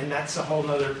fishermen. That's a whole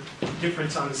other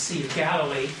difference on the Sea of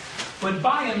Galilee. But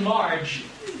by and large,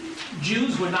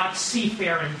 Jews were not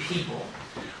seafaring people.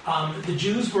 The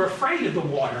Jews were afraid of the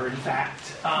water. In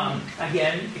fact,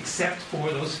 again, except for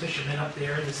those fishermen up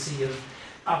there in the Sea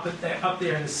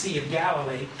of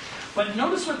Galilee. But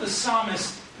notice what the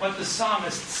psalmist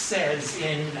says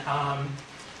in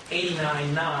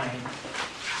 89:9.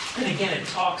 And again, it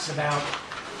talks about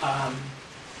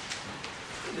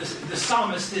the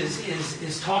psalmist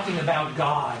is talking about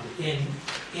God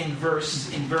in verse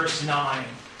 9,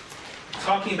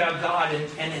 talking about God,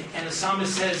 and the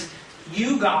psalmist says,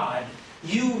 "You God,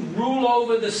 you rule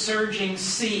over the surging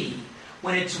sea.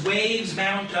 When its waves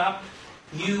mount up,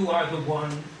 you are the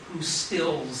one who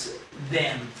stills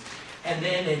them. And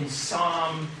then in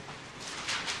Psalm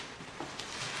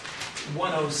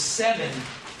 107,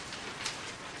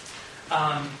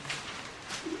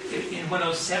 in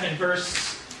 107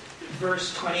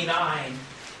 verse 29,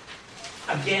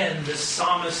 again the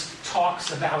psalmist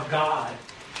talks about God.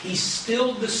 He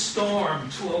stilled the storm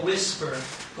to a whisper.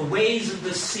 The waves of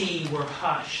the sea were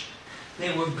hushed.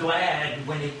 They were glad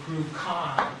when it grew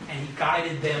calm, and he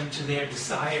guided them to their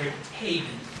desired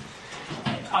haven.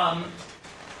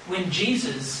 When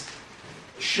Jesus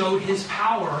showed his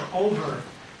power over,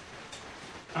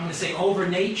 I'm going to say over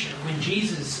nature, when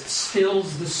Jesus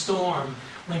stills the storm,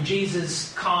 when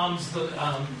Jesus calms the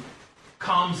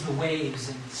waves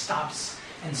and stops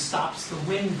the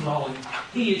wind blowing,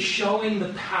 he is showing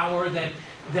the power that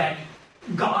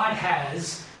God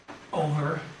has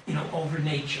over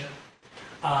nature,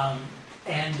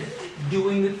 and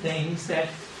doing the things that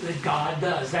God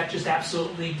does. That just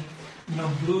absolutely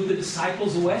blew the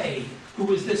disciples away.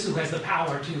 Who is this who has the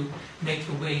power to make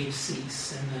the waves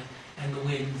cease and the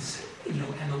winds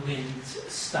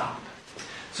stop?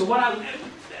 So I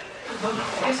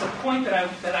guess a point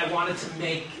that I wanted to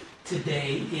make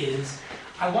today is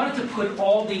I wanted to put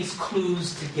all these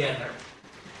clues together.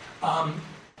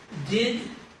 Did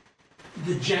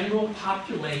the general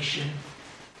population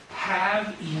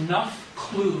have enough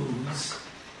clues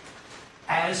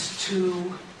as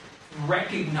to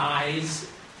recognize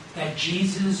that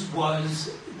Jesus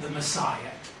was the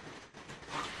Messiah?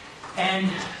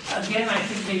 And again, I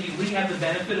think maybe we have the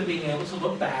benefit of being able to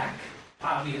look back,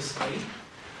 obviously.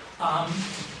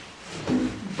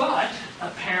 But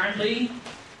apparently,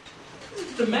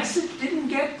 the message didn't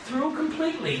get through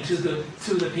completely to the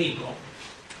people.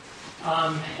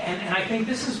 And I think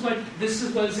this was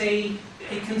a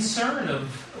concern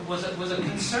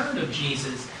of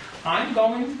Jesus.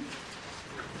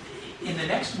 In the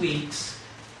next weeks,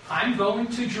 I'm going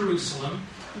to Jerusalem,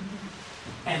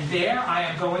 and there I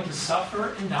am going to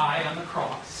suffer and die on the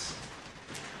cross.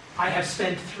 I have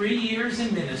spent 3 years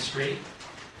in ministry.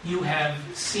 You have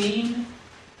seen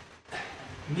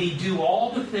me do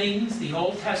all the things the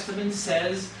Old Testament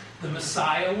says the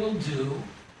Messiah will do.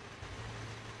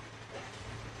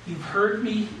 You've heard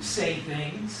me say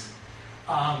things.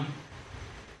 Do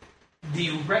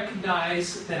you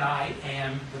recognize that I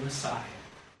am the Messiah?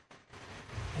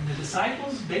 And the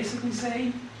disciples basically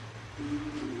say,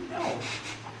 no.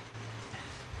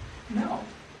 No.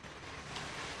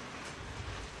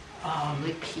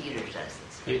 Like Peter does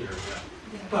this. Peter, yeah.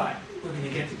 But we're going to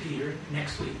get to Peter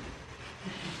next week.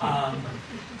 And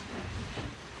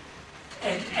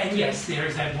yes,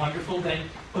 there's that wonderful thing.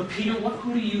 But Peter,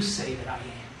 who do you say that I am?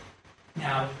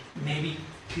 Now, maybe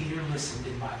Peter listened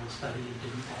in Bible study and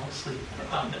didn't fall asleep.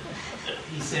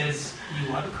 He says,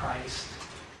 you are the Christ.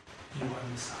 You are the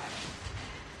Messiah.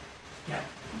 Yeah.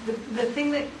 The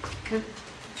thing that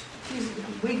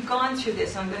we've gone through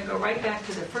this. I'm going to go right back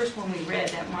to the first one we read,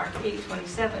 that Mark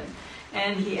 8:27,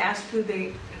 and he asked who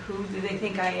do they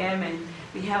think I am, and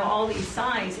we have all these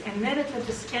signs. And then at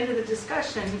the end of the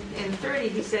discussion in 30,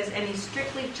 he says, and he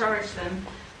strictly charged them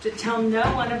to tell no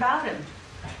one about him.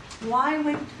 Why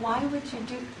would you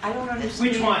do? I don't understand.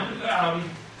 Which one?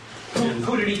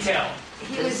 Who did he tell?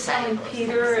 He was telling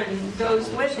Peter and those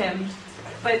with him,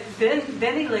 but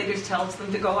then he later tells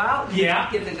them to go out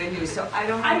and give the good news. So I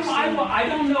don't understand. I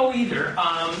don't know either.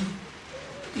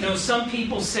 Some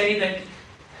people say that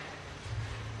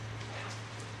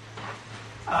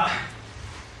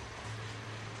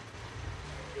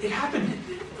it happened.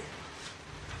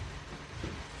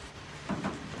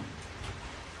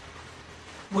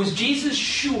 Was Jesus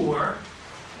sure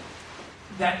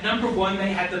that, number one,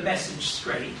 they had the message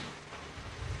straight?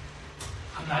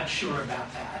 I'm not sure about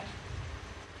that.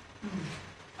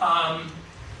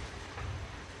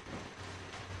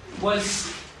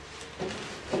 Was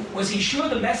he sure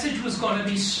the message was going to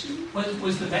be?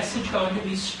 Was the message going to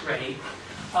be straight?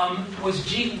 Was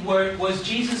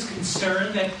Jesus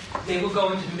concerned that they were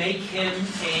going to make him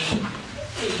a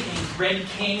red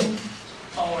king?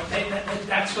 Or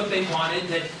that's what they wanted,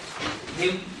 that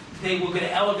they were going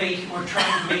to elevate or try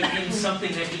to make him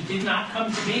something that he did not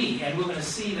come to be. And we're going to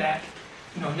see that,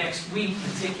 next week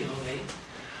particularly.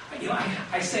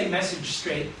 I say message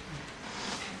straight.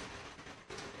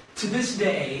 To this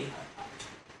day,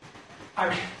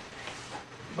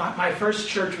 my first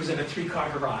church was in a 3-car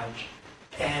garage.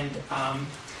 And I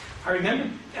remember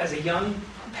as a young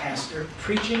pastor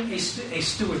preaching a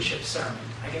stewardship sermon.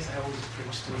 I guess I always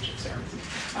preach stewardship sermons.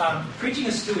 Preaching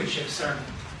a stewardship sermon.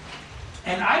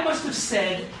 And I must have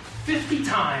said 50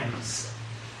 times,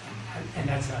 and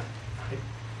that's a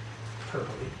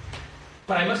hyperbole.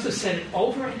 But I must have said it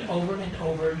over and over and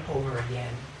over and over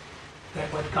again,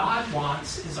 that what God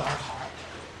wants is our heart.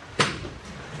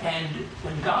 And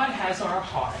when God has our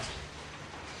heart,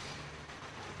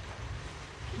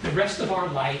 the rest of our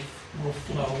life will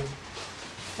flow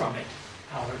from it.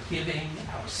 Our giving,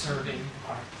 our serving,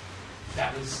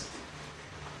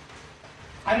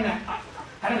 I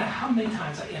don't know how many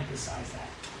times I emphasize that.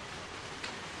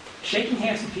 Shaking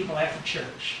hands with people after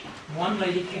church. One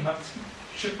lady came up,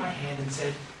 shook my hand and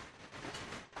said,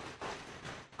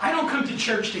 "I don't come to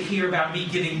church to hear about me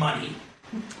giving money."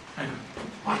 I go,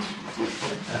 "What?"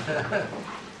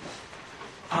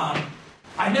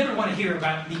 I never want to hear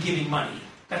about me giving money.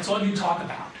 That's all you talk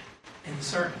about in the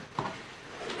sermon.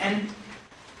 And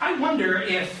I wonder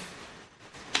if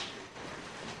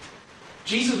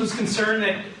Jesus was concerned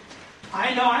that,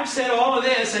 I know I've said all of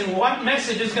this, and what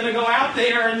message is going to go out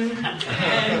there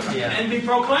and be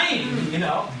proclaimed,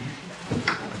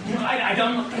 I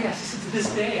don't know. Yes, to this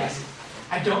day,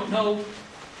 I don't know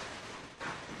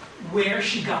where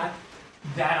she got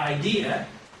that idea.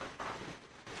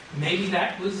 Maybe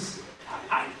that was,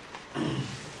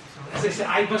 as I said,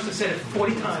 I must have said it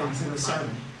 40 times in the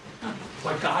sermon.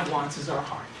 What God wants is our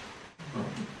heart.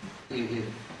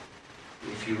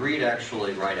 If you read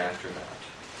actually right after that,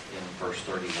 in verse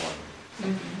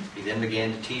 31, he then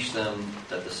began to teach them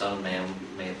that the Son of Man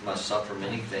must suffer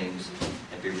many things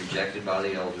and be rejected by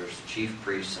the elders, the chief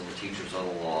priests, and the teachers of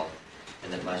the law,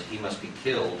 and that he must be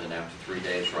killed and after 3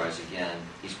 days rise again.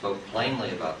 He spoke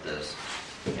plainly about this.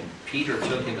 And Peter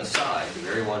took him aside, the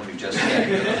very one who just said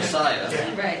the Messiah,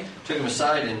 took him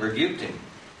aside and rebuked him.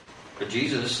 But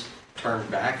Jesus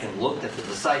turned back and looked at the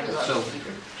disciples. So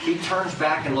he turns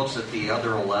back and looks at the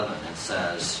other 11 and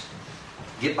says,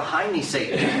 "Get behind me,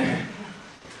 Satan.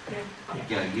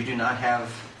 You do not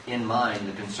have in mind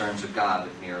the concerns of God,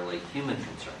 but merely human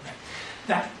concerns."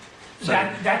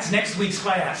 That's next week's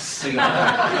class. So,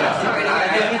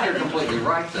 I think you're completely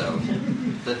right, though,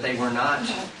 that they were not...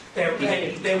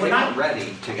 They were not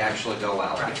ready to actually go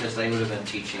out, because they would have been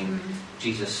teaching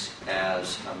Jesus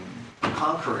as a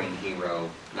conquering hero,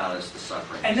 not as the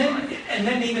suffering. And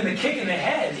then even the kick in the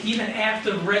head, even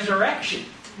after resurrection,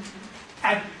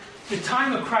 at the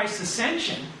time of Christ's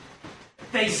ascension,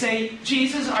 they say,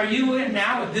 "Jesus, are you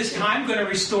now at this time going to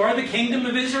restore the kingdom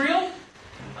of Israel?"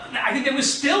 I think they were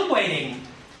still waiting,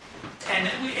 and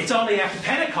it's only after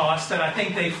Pentecost that I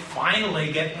think they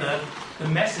finally get the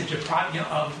message of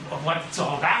what it's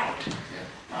all about.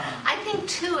 I think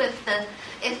too, if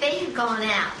they had gone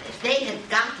out, if they had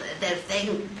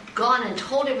gone and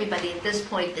told everybody at this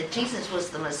point that Jesus was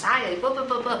the Messiah,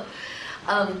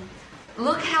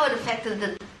 look how it affected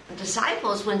the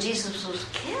disciples when Jesus was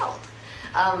killed.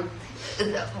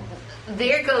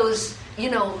 There goes,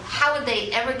 how would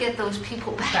they ever get those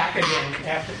people back again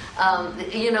after?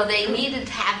 They needed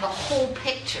to have the whole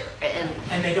picture,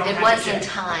 and they don't. It wasn't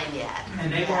time yet.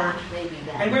 And they weren't. Maybe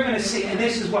that. And we're going to see, and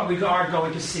this is what we are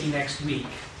going to see next week,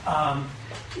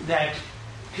 that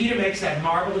Peter makes that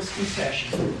marvelous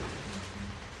confession,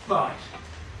 but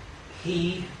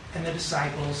he and the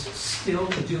disciples still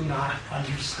do not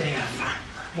understand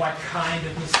what kind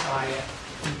of Messiah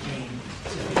he came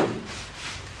to be.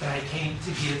 That I came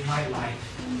to give my life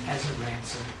as a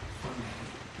ransom for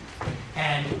many.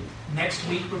 And next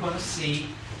week we're going to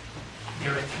see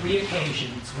there are 3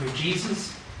 occasions where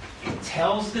Jesus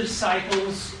tells the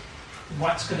disciples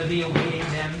what's going to be awaiting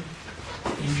them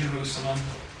in Jerusalem,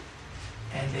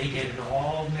 and they get it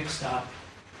all mixed up,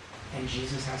 and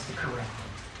Jesus has to correct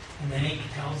them. And then he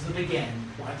tells them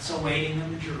again what's awaiting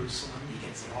them in Jerusalem. He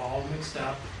gets it all mixed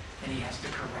up, and he has to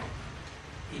correct them.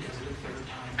 He does it a 3rd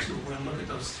time, too. We're going to look at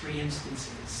those 3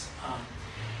 instances.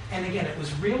 And again, it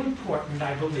was real important,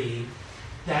 I believe,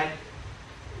 that,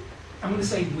 I'm going to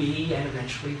say we, and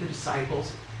eventually the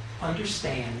disciples,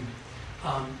 understand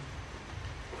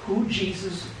who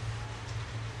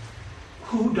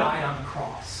died on the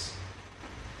cross.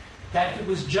 That if it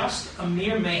was just a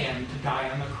mere man to die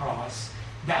on the cross,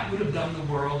 that would have done the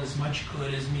world as much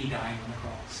good as me dying on the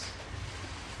cross.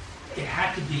 It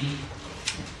had to be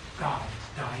God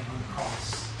dying on the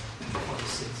cross for the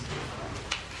sins of the world.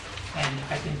 And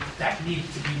I think that needed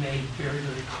to be made very,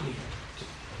 very clear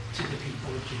to the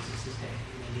people of Jesus' day.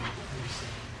 And they needed to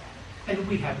understand that. And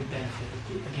we have the benefit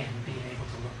of, again, being able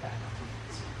to look back on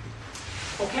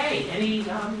it. Okay, any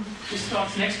just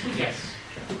thoughts next week? Yes.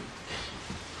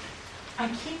 I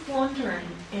keep wondering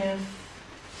if,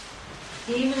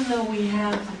 even though we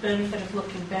have the benefit of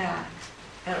looking back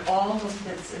at all of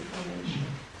this information,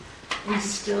 we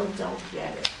still don't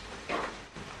get it.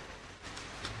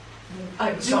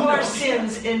 Do our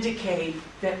sins indicate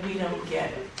that we don't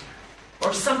get it?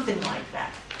 or something like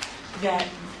that. That,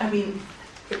 I mean,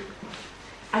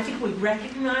 I think we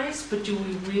recognize, but do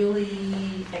we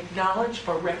really acknowledge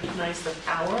or recognize the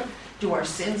power? Do our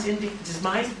sins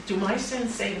do my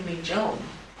sins say to me, Joan,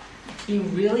 do you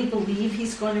really believe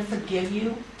he's going to forgive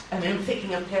you? And I'm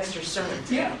thinking of Pastor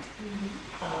sermons. Yeah.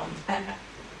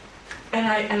 And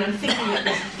I'm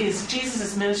thinking, is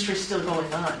Jesus' ministry still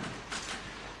going on?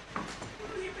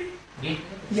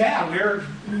 Yeah,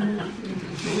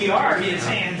 we are his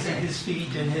hands and his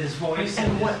feet and his voice.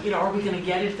 And what, are we going to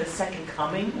get it the second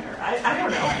coming? Or I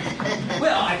don't know.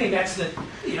 Well, I think that's that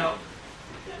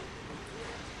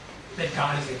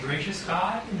God is a gracious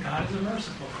God and God is a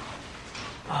merciful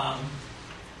God.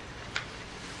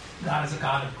 God is a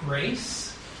God of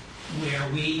grace, where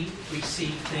we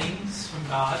receive things from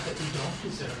God that we don't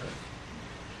deserve.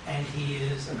 And he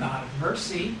is a God of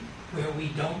mercy, where we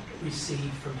don't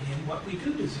receive from him what we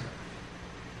do deserve.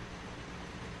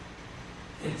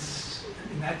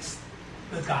 That's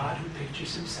the God who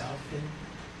pictures himself in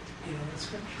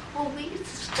Scripture. Well, we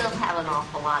still have an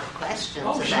awful lot of questions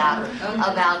sure.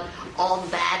 about all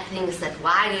the bad things. That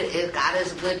if God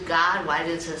is a good God, why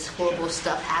does this horrible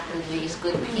stuff happen to these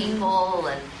good people?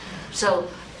 And so,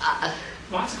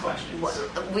 lots of questions.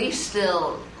 We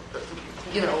still,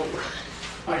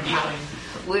 are dealing.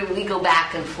 We go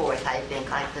back and forth, I think,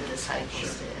 like the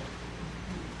disciples did.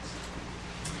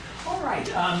 All right.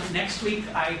 Next week,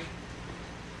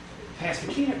 Pastor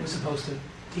Keenan was supposed to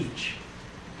teach,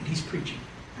 and he's preaching.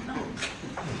 No.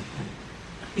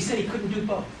 He said he couldn't do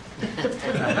both. Believe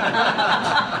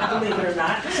it or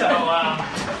not. So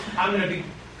I'm going to be.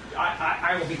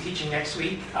 I will be teaching next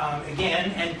week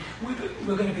again, and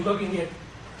we're going to be looking at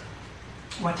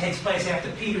what takes place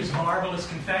after Peter's marvelous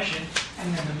confession,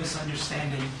 and then the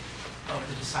misunderstanding of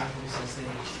the disciples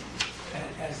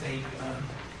as they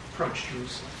approach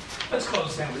Jerusalem. Let's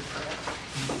close then with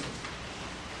prayer.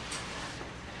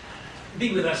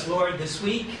 Be with us, Lord, this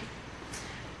week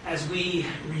as we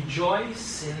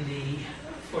rejoice in the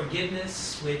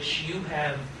forgiveness which you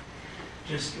have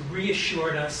just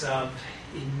reassured us of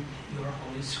in your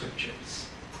Holy Scriptures.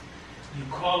 You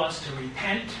call us to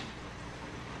repent,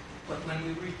 but when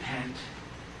we repent,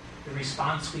 the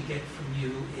response we get from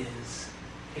you is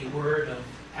a word of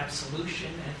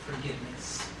absolution and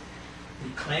forgiveness. We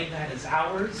claim that as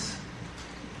ours,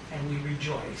 and we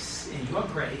rejoice in your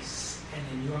grace and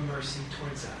in your mercy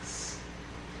towards us.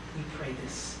 We pray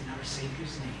this in our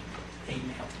Savior's name.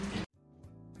 Amen.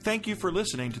 Thank you for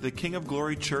listening to the King of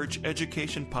Glory Church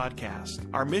Education Podcast.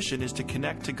 Our mission is to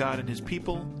connect to God and His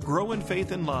people, grow in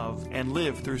faith and love, and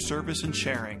live through service and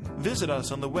sharing. Visit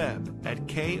us on the web at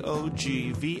kogva.org.